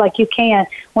of things like you can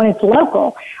when it's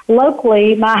local.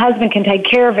 Locally, my husband can take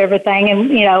care of everything, and,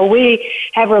 we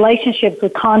have relationships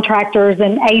with contractors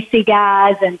and AC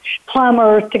guys and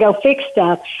plumbers to go fix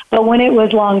stuff. But when it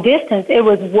was long distance, it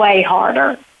was way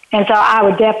harder. And so I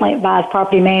would definitely advise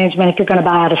property management if you're going to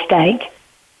buy out of state.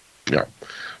 Yeah.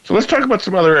 So let's talk about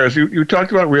some other areas. You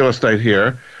talked about real estate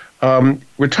here.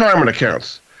 Retirement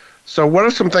accounts. So what are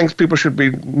some things people should be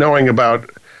knowing about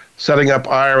setting up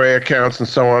IRA accounts and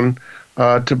so on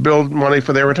to build money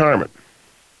for their retirement?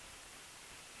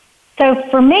 So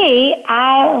for me,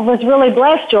 I was really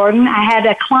blessed, Jordan. I had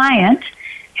a client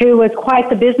who was quite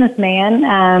the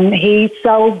businessman. He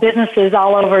sold businesses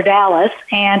all over Dallas,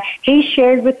 and he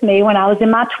shared with me when I was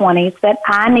in my 20s that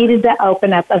I needed to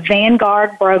open up a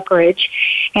Vanguard brokerage,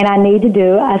 and I need to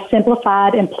do a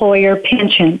simplified employer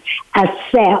pension, a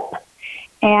SEP.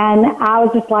 And I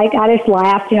was I just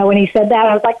laughed, when he said that.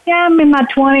 I was like, yeah, I'm in my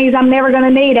 20s. I'm never going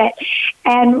to need it.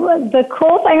 And the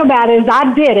cool thing about it is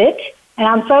I did it. And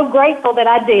I'm so grateful that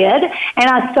I did. And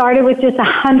I started with just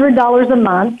 $100 a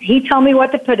month. He told me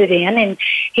what to put it in, and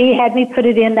he had me put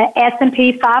it in the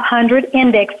S&P 500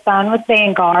 index fund with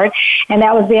Vanguard. And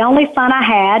that was the only fund I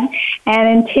had.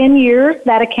 And in 10 years,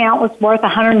 that account was worth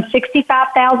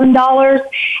 $165,000.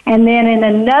 And then in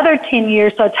another 10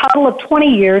 years, so a total of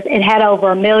 20 years, it had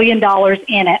over $1 million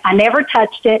in it. I never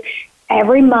touched it.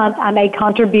 Every month I made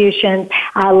contributions.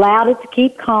 I allowed it to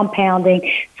keep compounding.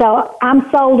 So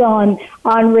I'm sold on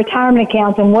retirement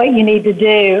accounts and what you need to do.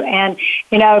 And,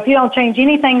 if you don't change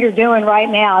anything you're doing right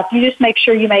now, if you just make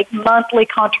sure you make monthly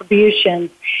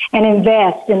contributions and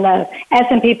invest in the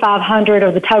S&P 500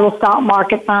 or the total stock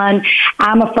market fund,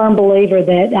 I'm a firm believer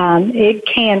that it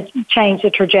can change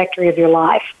the trajectory of your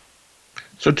life.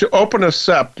 So to open a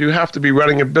SEP, do you have to be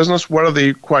running a business? What are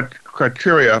the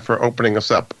criteria for opening a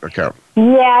SEP account?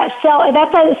 Yeah, so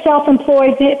that's a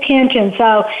self-employed pension.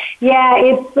 So, yeah,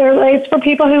 it's for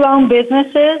people who own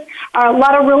businesses. A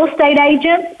lot of real estate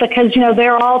agents, because,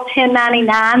 they're all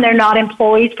 1099. They're not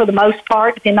employees for the most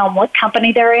part, depending on what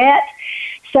company they're at.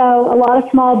 So a lot of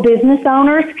small business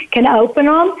owners can open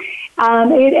them.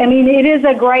 It is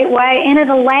a great way, and it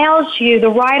allows you, the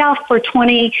write-off for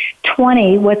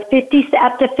 2020 was up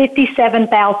to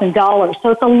 $57,000.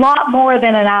 So it's a lot more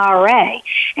than an IRA.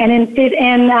 And in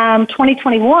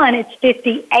 2021, it's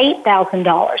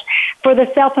 $58,000. For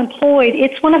the self-employed,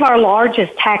 it's one of our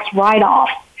largest tax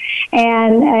write-offs.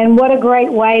 And what a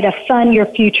great way to fund your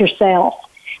future self.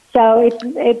 So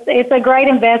it's a great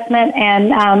investment,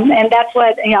 and that's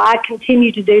what I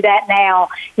continue to do that now.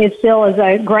 It still is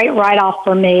a great write-off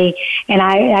for me, and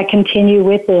I continue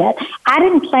with it. I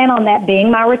didn't plan on that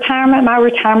being my retirement. My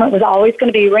retirement was always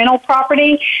going to be rental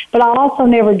property, but I also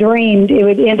never dreamed it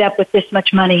would end up with this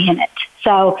much money in it.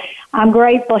 So I'm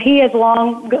grateful. He has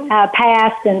long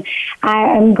passed, and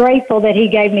I am grateful that he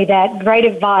gave me that great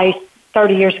advice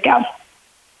 30 years ago.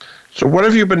 So what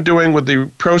have you been doing with the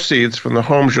proceeds from the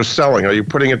homes you're selling? Are you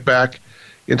putting it back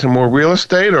into more real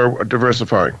estate or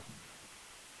diversifying?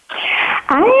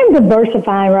 I am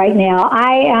diversifying right now.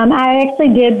 I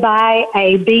actually did buy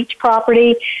a beach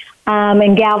property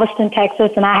in Galveston,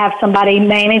 Texas, and I have somebody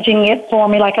managing it for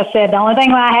me. Like I said, the only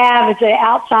thing I have is the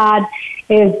outside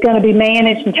is going to be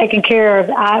managed and taken care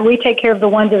of. We take care of the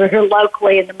ones that are here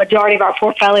locally in the majority of our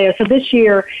portfolio. So this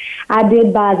year I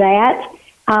did buy that.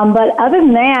 But other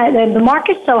than that, the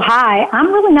market's so high,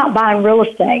 I'm really not buying real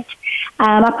estate.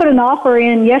 I put an offer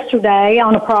in yesterday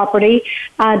on a property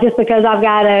just because I've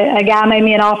got a guy made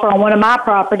me an offer on one of my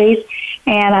properties,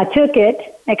 and I took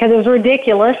it because it was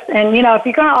ridiculous. And, if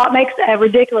you're going to make a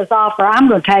ridiculous offer, I'm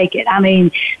going to take it. I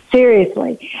mean,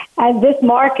 seriously. This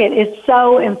market is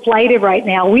so inflated right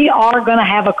now. We are going to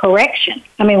have a correction.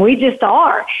 I mean, we just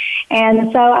are.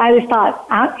 And so I just thought,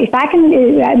 if I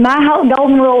can, my whole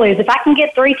golden rule is if I can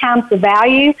get 3 times the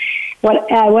value,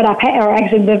 what I pay, or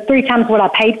actually the 3 times what I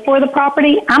paid for the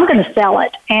property, I'm going to sell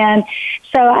it. And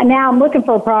so now I'm looking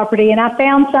for a property, and I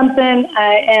found something,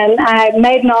 and I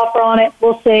made an offer on it.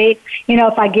 We'll see,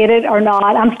 if I get it or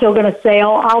not. I'm still going to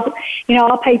sell. I'll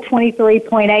pay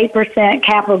 23.8%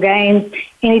 capital gains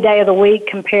any day of the week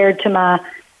compared to my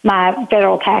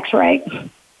federal tax rate.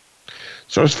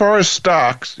 So as far as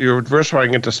stocks, you're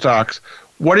diversifying into stocks.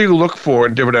 What do you look for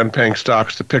in dividend-paying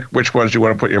stocks to pick which ones you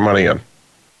want to put your money in?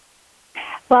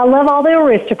 Well, I love all the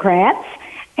aristocrats.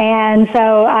 And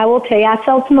so I will tell you, I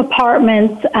sold some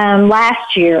apartments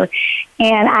last year,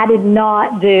 and I did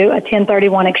not do a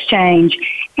 1031 exchange.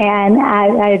 And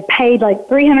I had paid like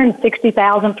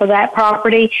 $360,000 for that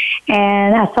property,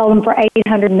 and I sold them for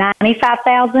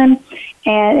 $895,000.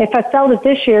 And if I sold it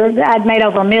this year, I'd made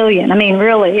over $1 million. I mean,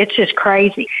 really, it's just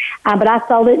crazy. But I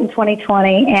sold it in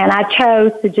 2020, and I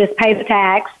chose to just pay the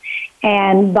tax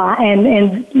and buy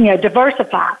and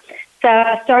diversify. So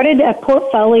I started a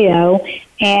portfolio,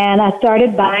 and I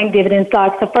started buying dividend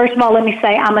stocks. So first of all, let me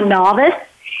say I'm a novice,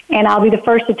 and I'll be the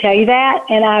first to tell you that.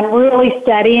 And I'm really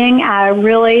studying. I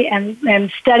really am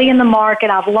studying the market.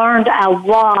 I've learned a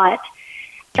lot.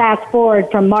 Fast forward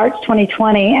from March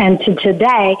 2020 and to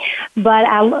today, but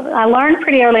I learned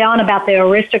pretty early on about the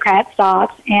aristocrat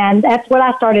stocks, and that's what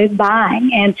I started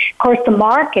buying. And of course, the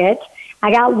market,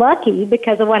 I got lucky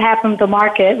because of what happened with the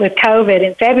market with COVID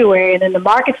in February, and then the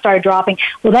market started dropping.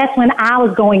 Well, that's when I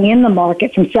was going in the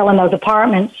market from selling those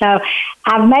apartments. So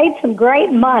I've made some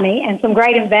great money and some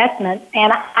great investments,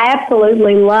 and I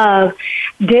absolutely love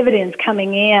dividends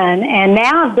coming in. And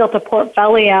now I've built a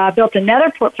portfolio. I built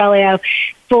another portfolio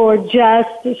for just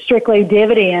strictly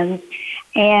dividends.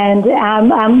 And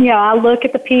I look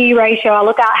at the PE ratio. I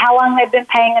look at how long they've been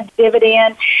paying a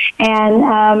dividend, and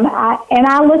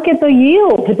I look at the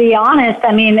yield. To be honest,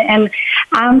 I mean, and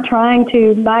I'm trying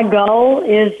to. My goal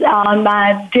is on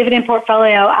my dividend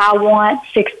portfolio. I want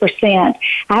 6%.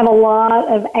 I have a lot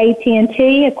of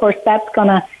AT&T. Of course, that's going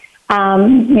to.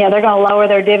 They're going to lower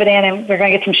their dividend, and they're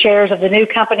going to get some shares of the new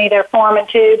company they're forming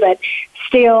too. But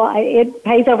still, it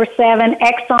pays over 7.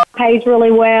 Exxon pays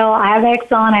really well. I have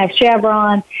Exxon, I have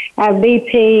Chevron, I have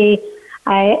BP,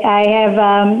 I have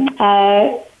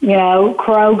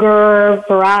Kroger,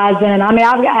 Verizon. I mean,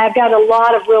 I've got a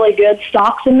lot of really good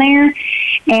stocks in there.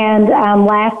 And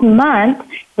last month,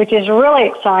 which is really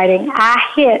exciting, I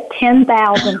hit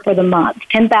 $10,000 for the month,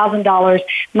 $10,000.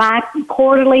 My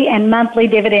quarterly and monthly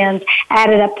dividends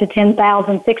added up to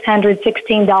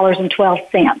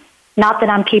 $10,616.12. Not that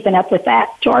I'm keeping up with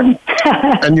that, Jordan.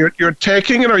 And you're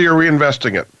taking it or you're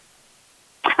reinvesting it?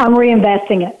 I'm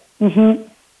reinvesting it. Mm-hmm.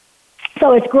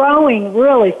 So it's growing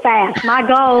really fast. My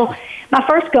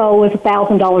first goal was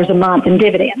 $1,000 a month in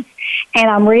dividends, and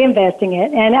I'm reinvesting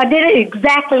it. And I did it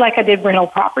exactly like I did rental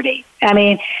property. I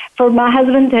mean, for my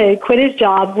husband to quit his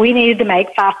job, we needed to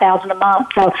make $5,000 a month.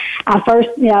 So I first,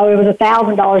 it was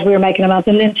 $1,000 we were making a month,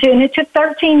 and then and it took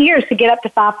 13 years to get up to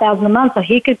 $5,000 a month so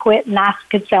he could quit and I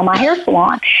could sell my hair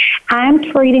salon. I'm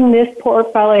treating this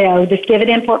portfolio, this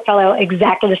dividend portfolio,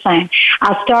 exactly the same.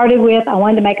 I started with, I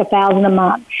wanted to make $1,000 a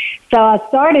month. So I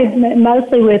started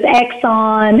mostly with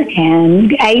Exxon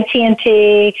and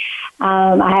AT&T.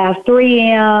 I have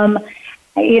 3M.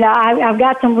 I've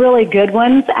got some really good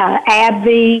ones.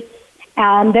 AbbVie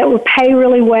that will pay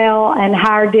really well and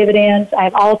higher dividends. I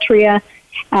have Altria,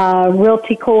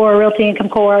 Realty Income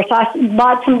Corp. So I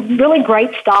bought some really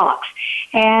great stocks.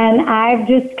 And I've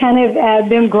just kind of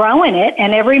been growing it.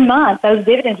 And every month those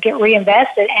dividends get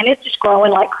reinvested, and it's just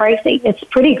growing like crazy. It's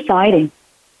pretty exciting.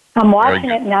 I'm watching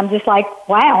it, and I'm just like,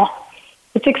 wow,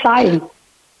 it's exciting.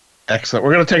 Excellent.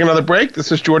 We're going to take another break.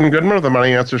 This is Jordan Goodman of the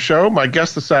Money Answer Show. My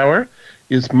guest this hour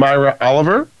is Myra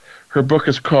Oliver. Her book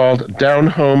is called Down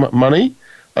Home Money,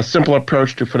 A Simple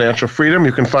Approach to Financial Freedom.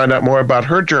 You can find out more about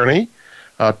her journey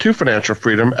to financial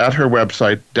freedom at her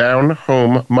website,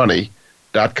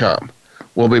 downhomemoney.com.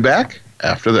 We'll be back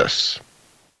after this.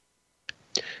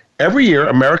 Every year,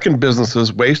 American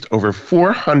businesses waste over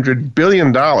 $400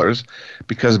 billion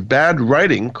because bad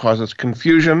writing causes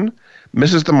confusion,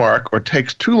 misses the mark, or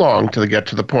takes too long to get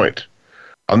to the point.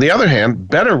 On the other hand,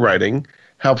 better writing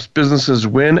helps businesses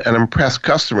win and impress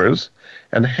customers,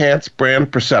 enhance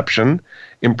brand perception,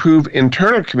 improve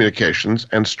internal communications,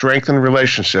 and strengthen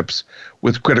relationships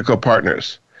with critical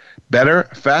partners. Better,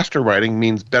 faster writing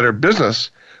means better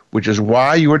business, which is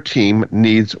why your team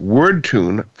needs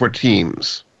WordTune for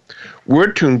Teams.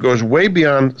 WordTune goes way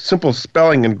beyond simple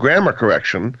spelling and grammar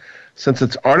correction, since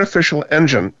its artificial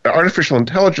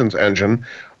intelligence engine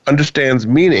understands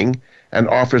meaning and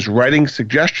offers writing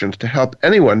suggestions to help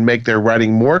anyone make their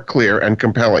writing more clear and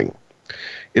compelling.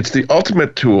 It's the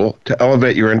ultimate tool to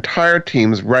elevate your entire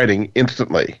team's writing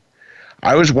instantly.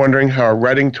 I was wondering how a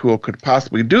writing tool could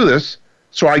possibly do this,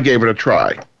 so I gave it a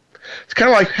try. It's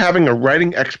kind of like having a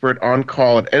writing expert on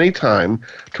call at any time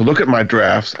to look at my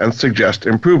drafts and suggest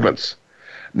improvements.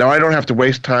 Now I don't have to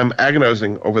waste time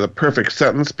agonizing over the perfect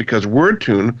sentence because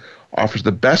WordTune offers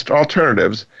the best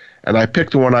alternatives, and I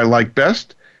pick the one I like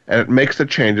best, and it makes the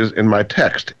changes in my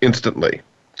text instantly.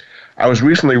 I was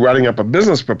recently writing up a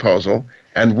business proposal,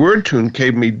 and WordTune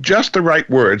gave me just the right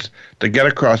words to get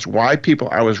across why people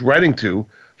I was writing to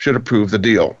should approve the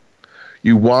deal.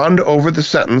 You wand over the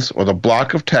sentence or the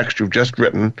block of text you've just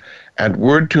written, and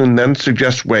WordTune then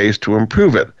suggests ways to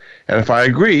improve it. And if I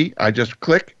agree, I just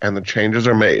click and the changes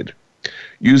are made.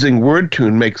 Using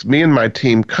WordTune makes me and my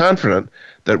team confident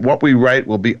that what we write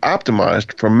will be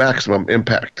optimized for maximum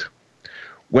impact.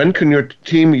 When can your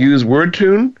team use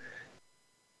WordTune?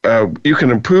 You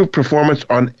can improve performance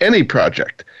on any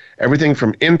project, everything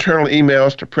from internal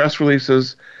emails to press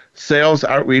releases, sales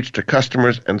outreach to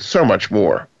customers, and so much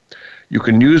more. You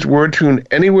can use WordTune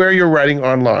anywhere you're writing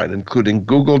online, including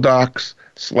Google Docs,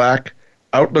 Slack,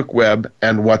 Outlook Web,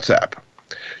 and WhatsApp.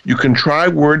 You can try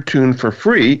WordTune for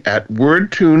free at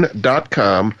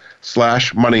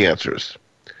wordtune.com/moneyanswers.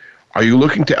 Are you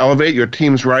looking to elevate your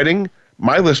team's writing?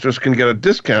 My listeners can get a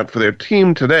discount for their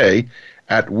team today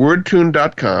at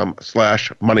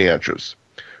wordtune.com/moneyanswers.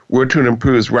 WordTune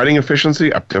improves writing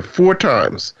efficiency up to 4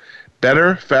 times.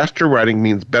 Better, faster writing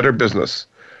means better business.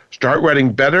 Start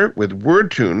writing better with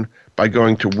WordTune by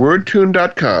going to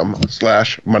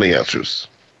wordtune.com/moneyanswers.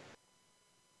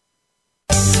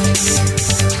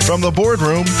 From the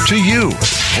boardroom to you,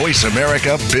 Voice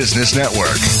America Business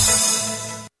Network.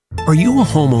 Are you a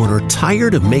homeowner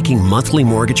tired of making monthly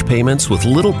mortgage payments with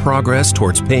little progress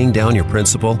towards paying down your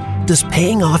principal? Does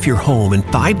paying off your home in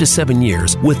 5 to 7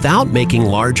 years without making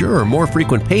larger or more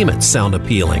frequent payments sound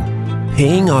appealing?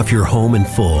 Paying off your home in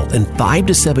full in 5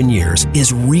 to 7 years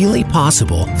is really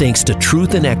possible thanks to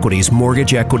Truth in Equity's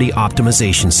Mortgage Equity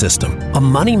Optimization System, a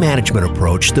money management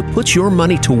approach that puts your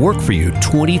money to work for you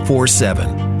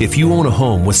 24/7. If you own a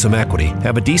home with some equity,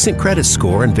 have a decent credit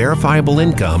score, and verifiable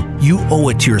income, you owe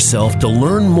it to yourself to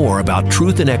learn more about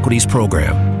Truth in Equity's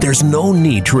program. There's no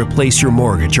need to replace your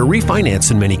mortgage or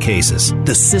refinance in many cases.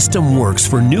 The system works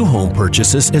for new home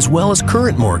purchases as well as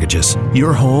current mortgages.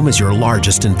 Your home is your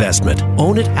largest investment.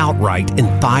 Own it outright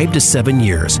in 5 to 7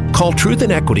 years. Call Truth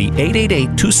in Equity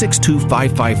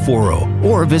 888-262-5540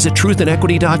 or visit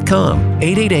truthinequity.com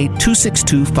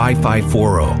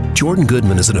 888-262-5540. Jordan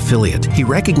Goodman is an affiliate. He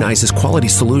recognizes quality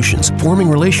solutions, forming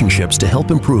relationships to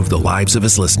help improve the lives of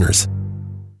his listeners.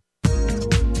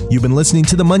 You've been listening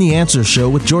to the Money Answer Show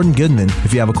with Jordan Goodman.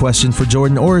 If you have a question for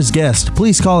Jordan or his guest,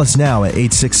 please call us now at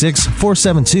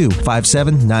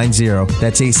 866-472-5790.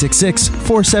 That's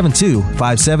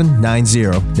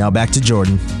 866-472-5790. Now back to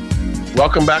Jordan.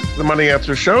 Welcome back to the Money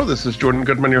Answer Show. This is Jordan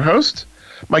Goodman, your host.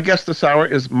 My guest this hour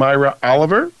is Myra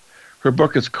Oliver. Her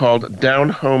book is called Down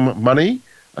Home Money,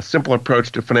 A Simple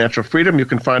Approach to Financial Freedom. You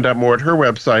can find out more at her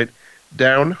website,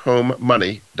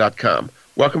 downhomemoney.com.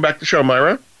 Welcome back to the show,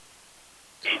 Myra.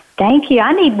 Thank you.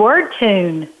 I need word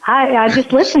tune. I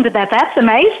just listened to that. That's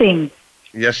amazing.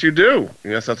 Yes, you do.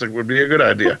 Yes, would be a good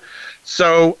idea.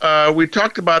 So we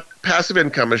talked about passive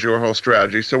income as your whole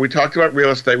strategy. So we talked about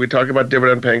real estate. We talked about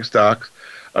dividend-paying stocks.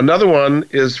 Another one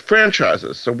is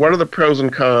franchises. So what are the pros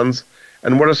and cons,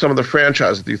 and what are some of the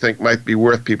franchises do you think might be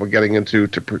worth people getting into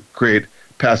to create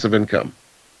passive income?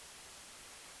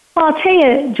 Well, I'll tell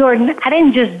you, Jordan, I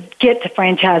didn't just get to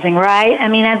franchising, right? I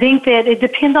mean, I think that it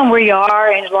depends on where you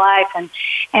are in life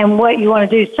and what you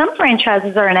want to do. Some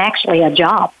franchises are actually a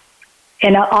job.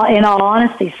 In all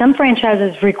honesty, some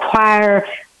franchises require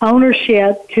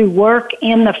ownership to work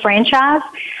in the franchise.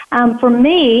 For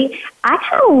me, I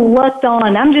kind of looked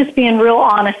on, I'm just being real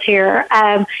honest here.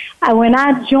 When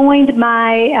I joined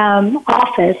my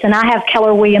office, and I have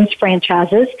Keller Williams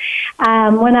franchises,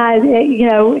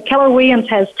 Keller Williams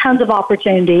has tons of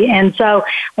opportunity. And so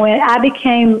when I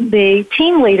became the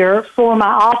team leader for my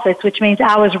office, which means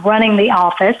I was running the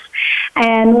office,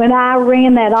 and when I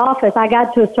ran that office, I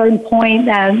got to a certain point,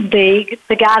 the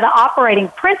guy, the operating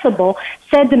principal,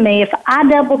 said to me, if I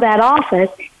doubled that office,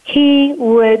 he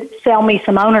would sell me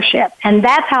some ownership. And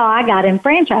that's how I got in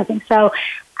franchising. So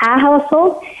I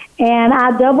hustled and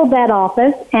I doubled that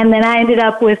office, and then I ended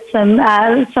up with some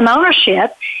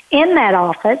ownership in that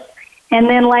office. And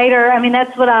then later, I mean,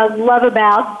 that's what I love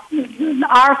about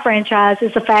our franchise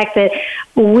is the fact that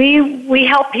we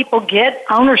help people get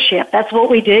ownership. That's what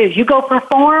we do. You go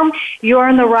perform, you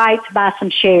earn the right to buy some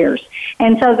shares.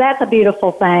 And so that's a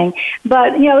beautiful thing.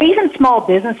 But, even small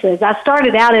businesses, I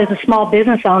started out as a small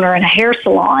business owner in a hair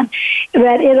salon,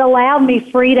 but it allowed me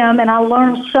freedom, and I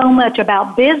learned so much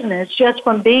about business just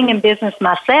from being in business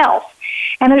myself.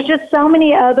 And there's just so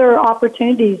many other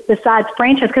opportunities besides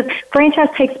franchise, because franchise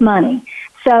takes money.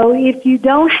 So if you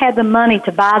don't have the money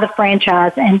to buy the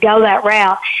franchise and go that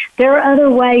route, there are other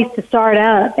ways to start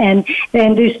up and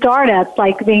do startups,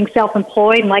 like being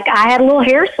self-employed. And like I had a little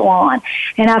hair salon,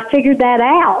 and I figured that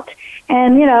out.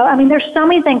 And, there's so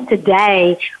many things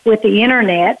today with the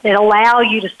Internet that allow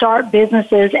you to start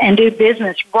businesses and do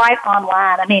business right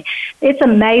online. I mean, it's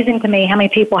amazing to me how many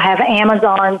people have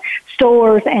Amazon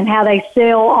stores and how they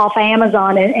sell off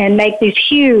Amazon and make these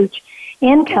huge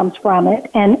incomes from it.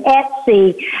 And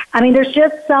Etsy. I mean, there's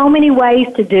just so many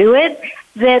ways to do it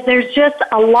that there's just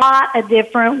a lot of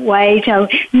different ways.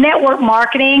 Network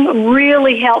marketing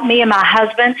really helped me and my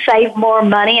husband save more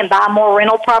money and buy more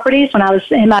rental properties when I was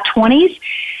in my 20s.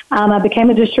 I became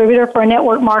a distributor for a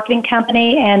network marketing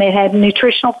company, and it had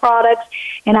nutritional products,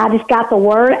 and I just got the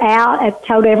word out. I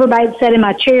told everybody that sat in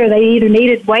my chair they either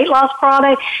needed weight loss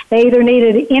product, they either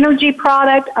needed an energy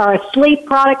product or a sleep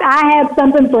product. I had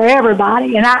something for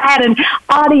everybody, and I had an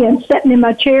audience sitting in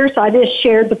my chair, so I just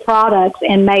shared the products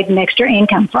and made an extra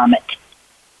income from it.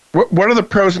 What are the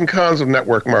pros and cons of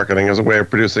network marketing as a way of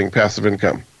producing passive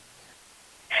income?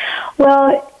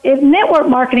 Well, in network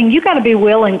marketing, you got to be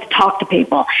willing to talk to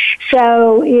people.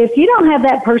 So if you don't have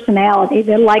that personality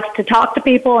that likes to talk to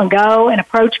people and go and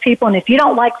approach people, and if you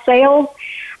don't like sales,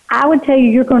 I would tell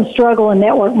you're going to struggle in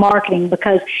network marketing,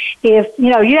 because if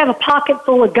you have a pocket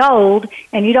full of gold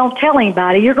and you don't tell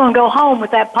anybody, you're going to go home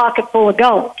with that pocket full of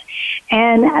gold.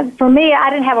 And for me, I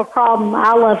didn't have a problem.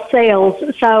 I love sales,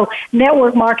 so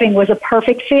network marketing was a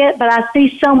perfect fit. But I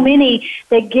see so many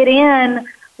that get in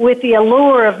with the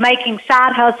allure of making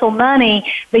side hustle money,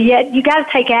 but yet you got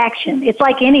to take action. It's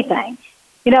like anything.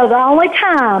 The only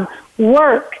time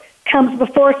work comes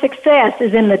before success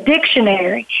is in the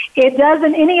dictionary. It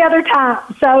doesn't any other time.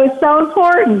 So it's so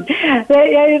important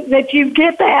that you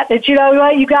get that you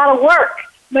got to work.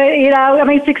 But,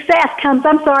 success comes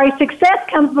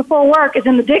before work is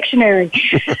in the dictionary.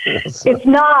 It's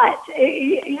not.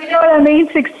 You know what I mean?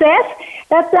 Success,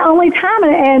 that's the only time.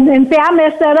 And see, I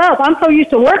messed that up. I'm so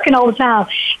used to working all the time.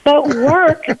 But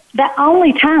work, the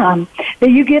only time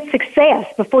that you get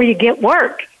success before you get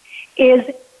work is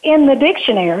in the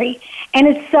dictionary. And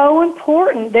it's so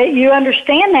important that you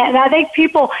understand that. And I think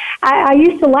people, I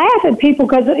used to laugh at people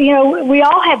because, we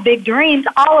all have big dreams.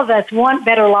 All of us want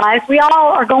better lives. We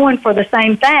all are going for the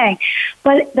same thing.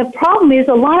 But the problem is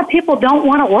a lot of people don't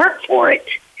want to work for it.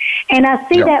 And I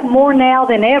see that more now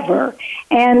than ever.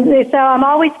 And so I'm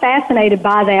always fascinated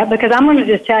by that, because I'm going to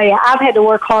just tell you, I've had to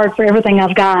work hard for everything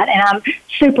I've got, and I'm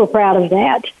super proud of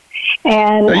that.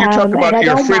 And now you talk about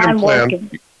your freedom plan.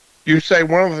 Working. You say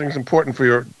one of the things important for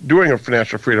your doing a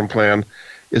financial freedom plan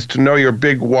is to know your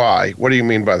big why. What do you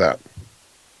mean by that?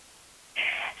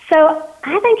 So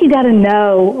I think you got to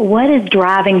know what is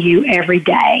driving you every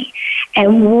day,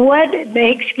 and what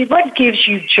gives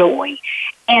you joy.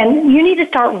 And you need to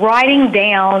start writing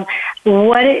down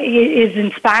what is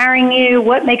inspiring you,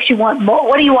 what makes you want more,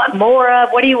 what do you want more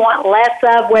of, what do you want less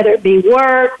of, whether it be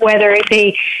work, whether it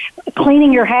be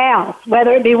cleaning your house,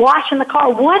 whether it be washing the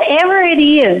car, whatever it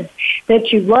is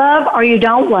that you love or you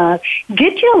don't love.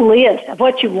 Get you a list of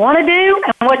what you want to do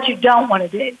and what you don't want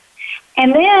to do.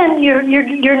 And then you're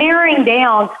narrowing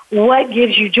down what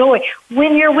gives you joy.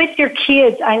 When you're with your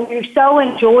kids, and you so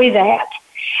enjoy that.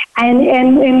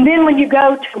 And then when you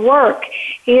go to work,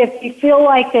 if you feel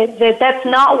like that's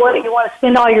not what you want to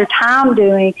spend all your time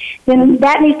doing, then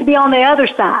that needs to be on the other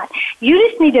side. You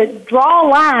just need to draw a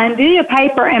line, do your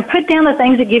paper, and put down the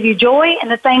things that give you joy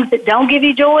and the things that don't give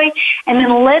you joy, and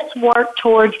then let's work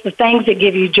towards the things that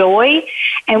give you joy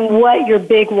and what your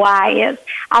big why is.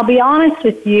 I'll be honest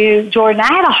with you, Jordan, I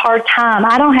had a hard time.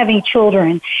 I don't have any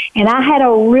children, and I had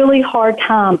a really hard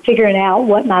time figuring out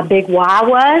what my big why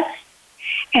was.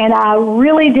 And I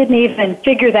really didn't even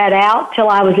figure that out till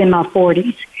I was in my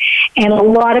 40s. And a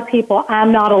lot of people,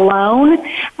 I'm not alone.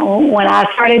 When I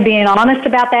started being honest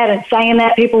about that and saying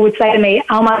that, people would say to me,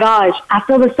 oh my gosh, I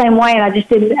feel the same way, and I just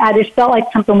felt like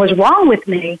something was wrong with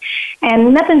me.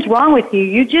 And nothing's wrong with you.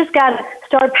 You just got to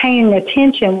start paying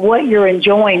attention what you're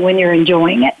enjoying when you're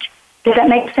enjoying it. Does that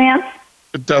make sense?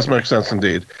 It does make sense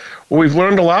indeed. Well, we've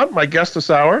learned a lot. My guest this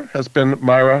hour has been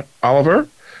Myra Oliver.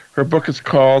 Her book is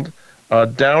called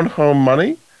Down Home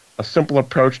Money, A Simple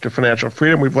Approach to Financial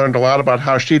Freedom. We've learned a lot about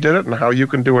how she did it and how you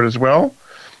can do it as well.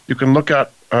 You can look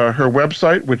at her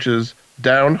website, which is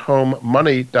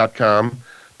downhomemoney.com,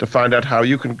 to find out how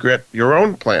you can get your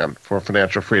own plan for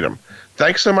financial freedom.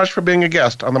 Thanks so much for being a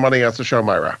guest on the Money Answer Show,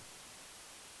 Myra.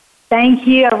 Thank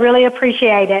you. I really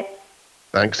appreciate it.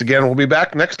 Thanks again. We'll be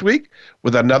back next week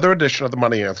with another edition of the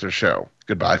Money Answer Show.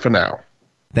 Goodbye for now.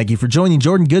 Thank you for joining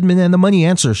Jordan Goodman and the Money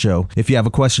Answer Show. If you have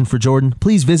a question for Jordan,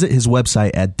 please visit his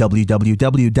website at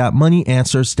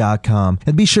www.moneyanswers.com.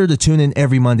 And be sure to tune in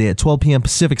every Monday at 12 p.m.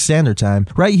 Pacific Standard Time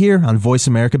right here on Voice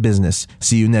America Business.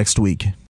 See you next week.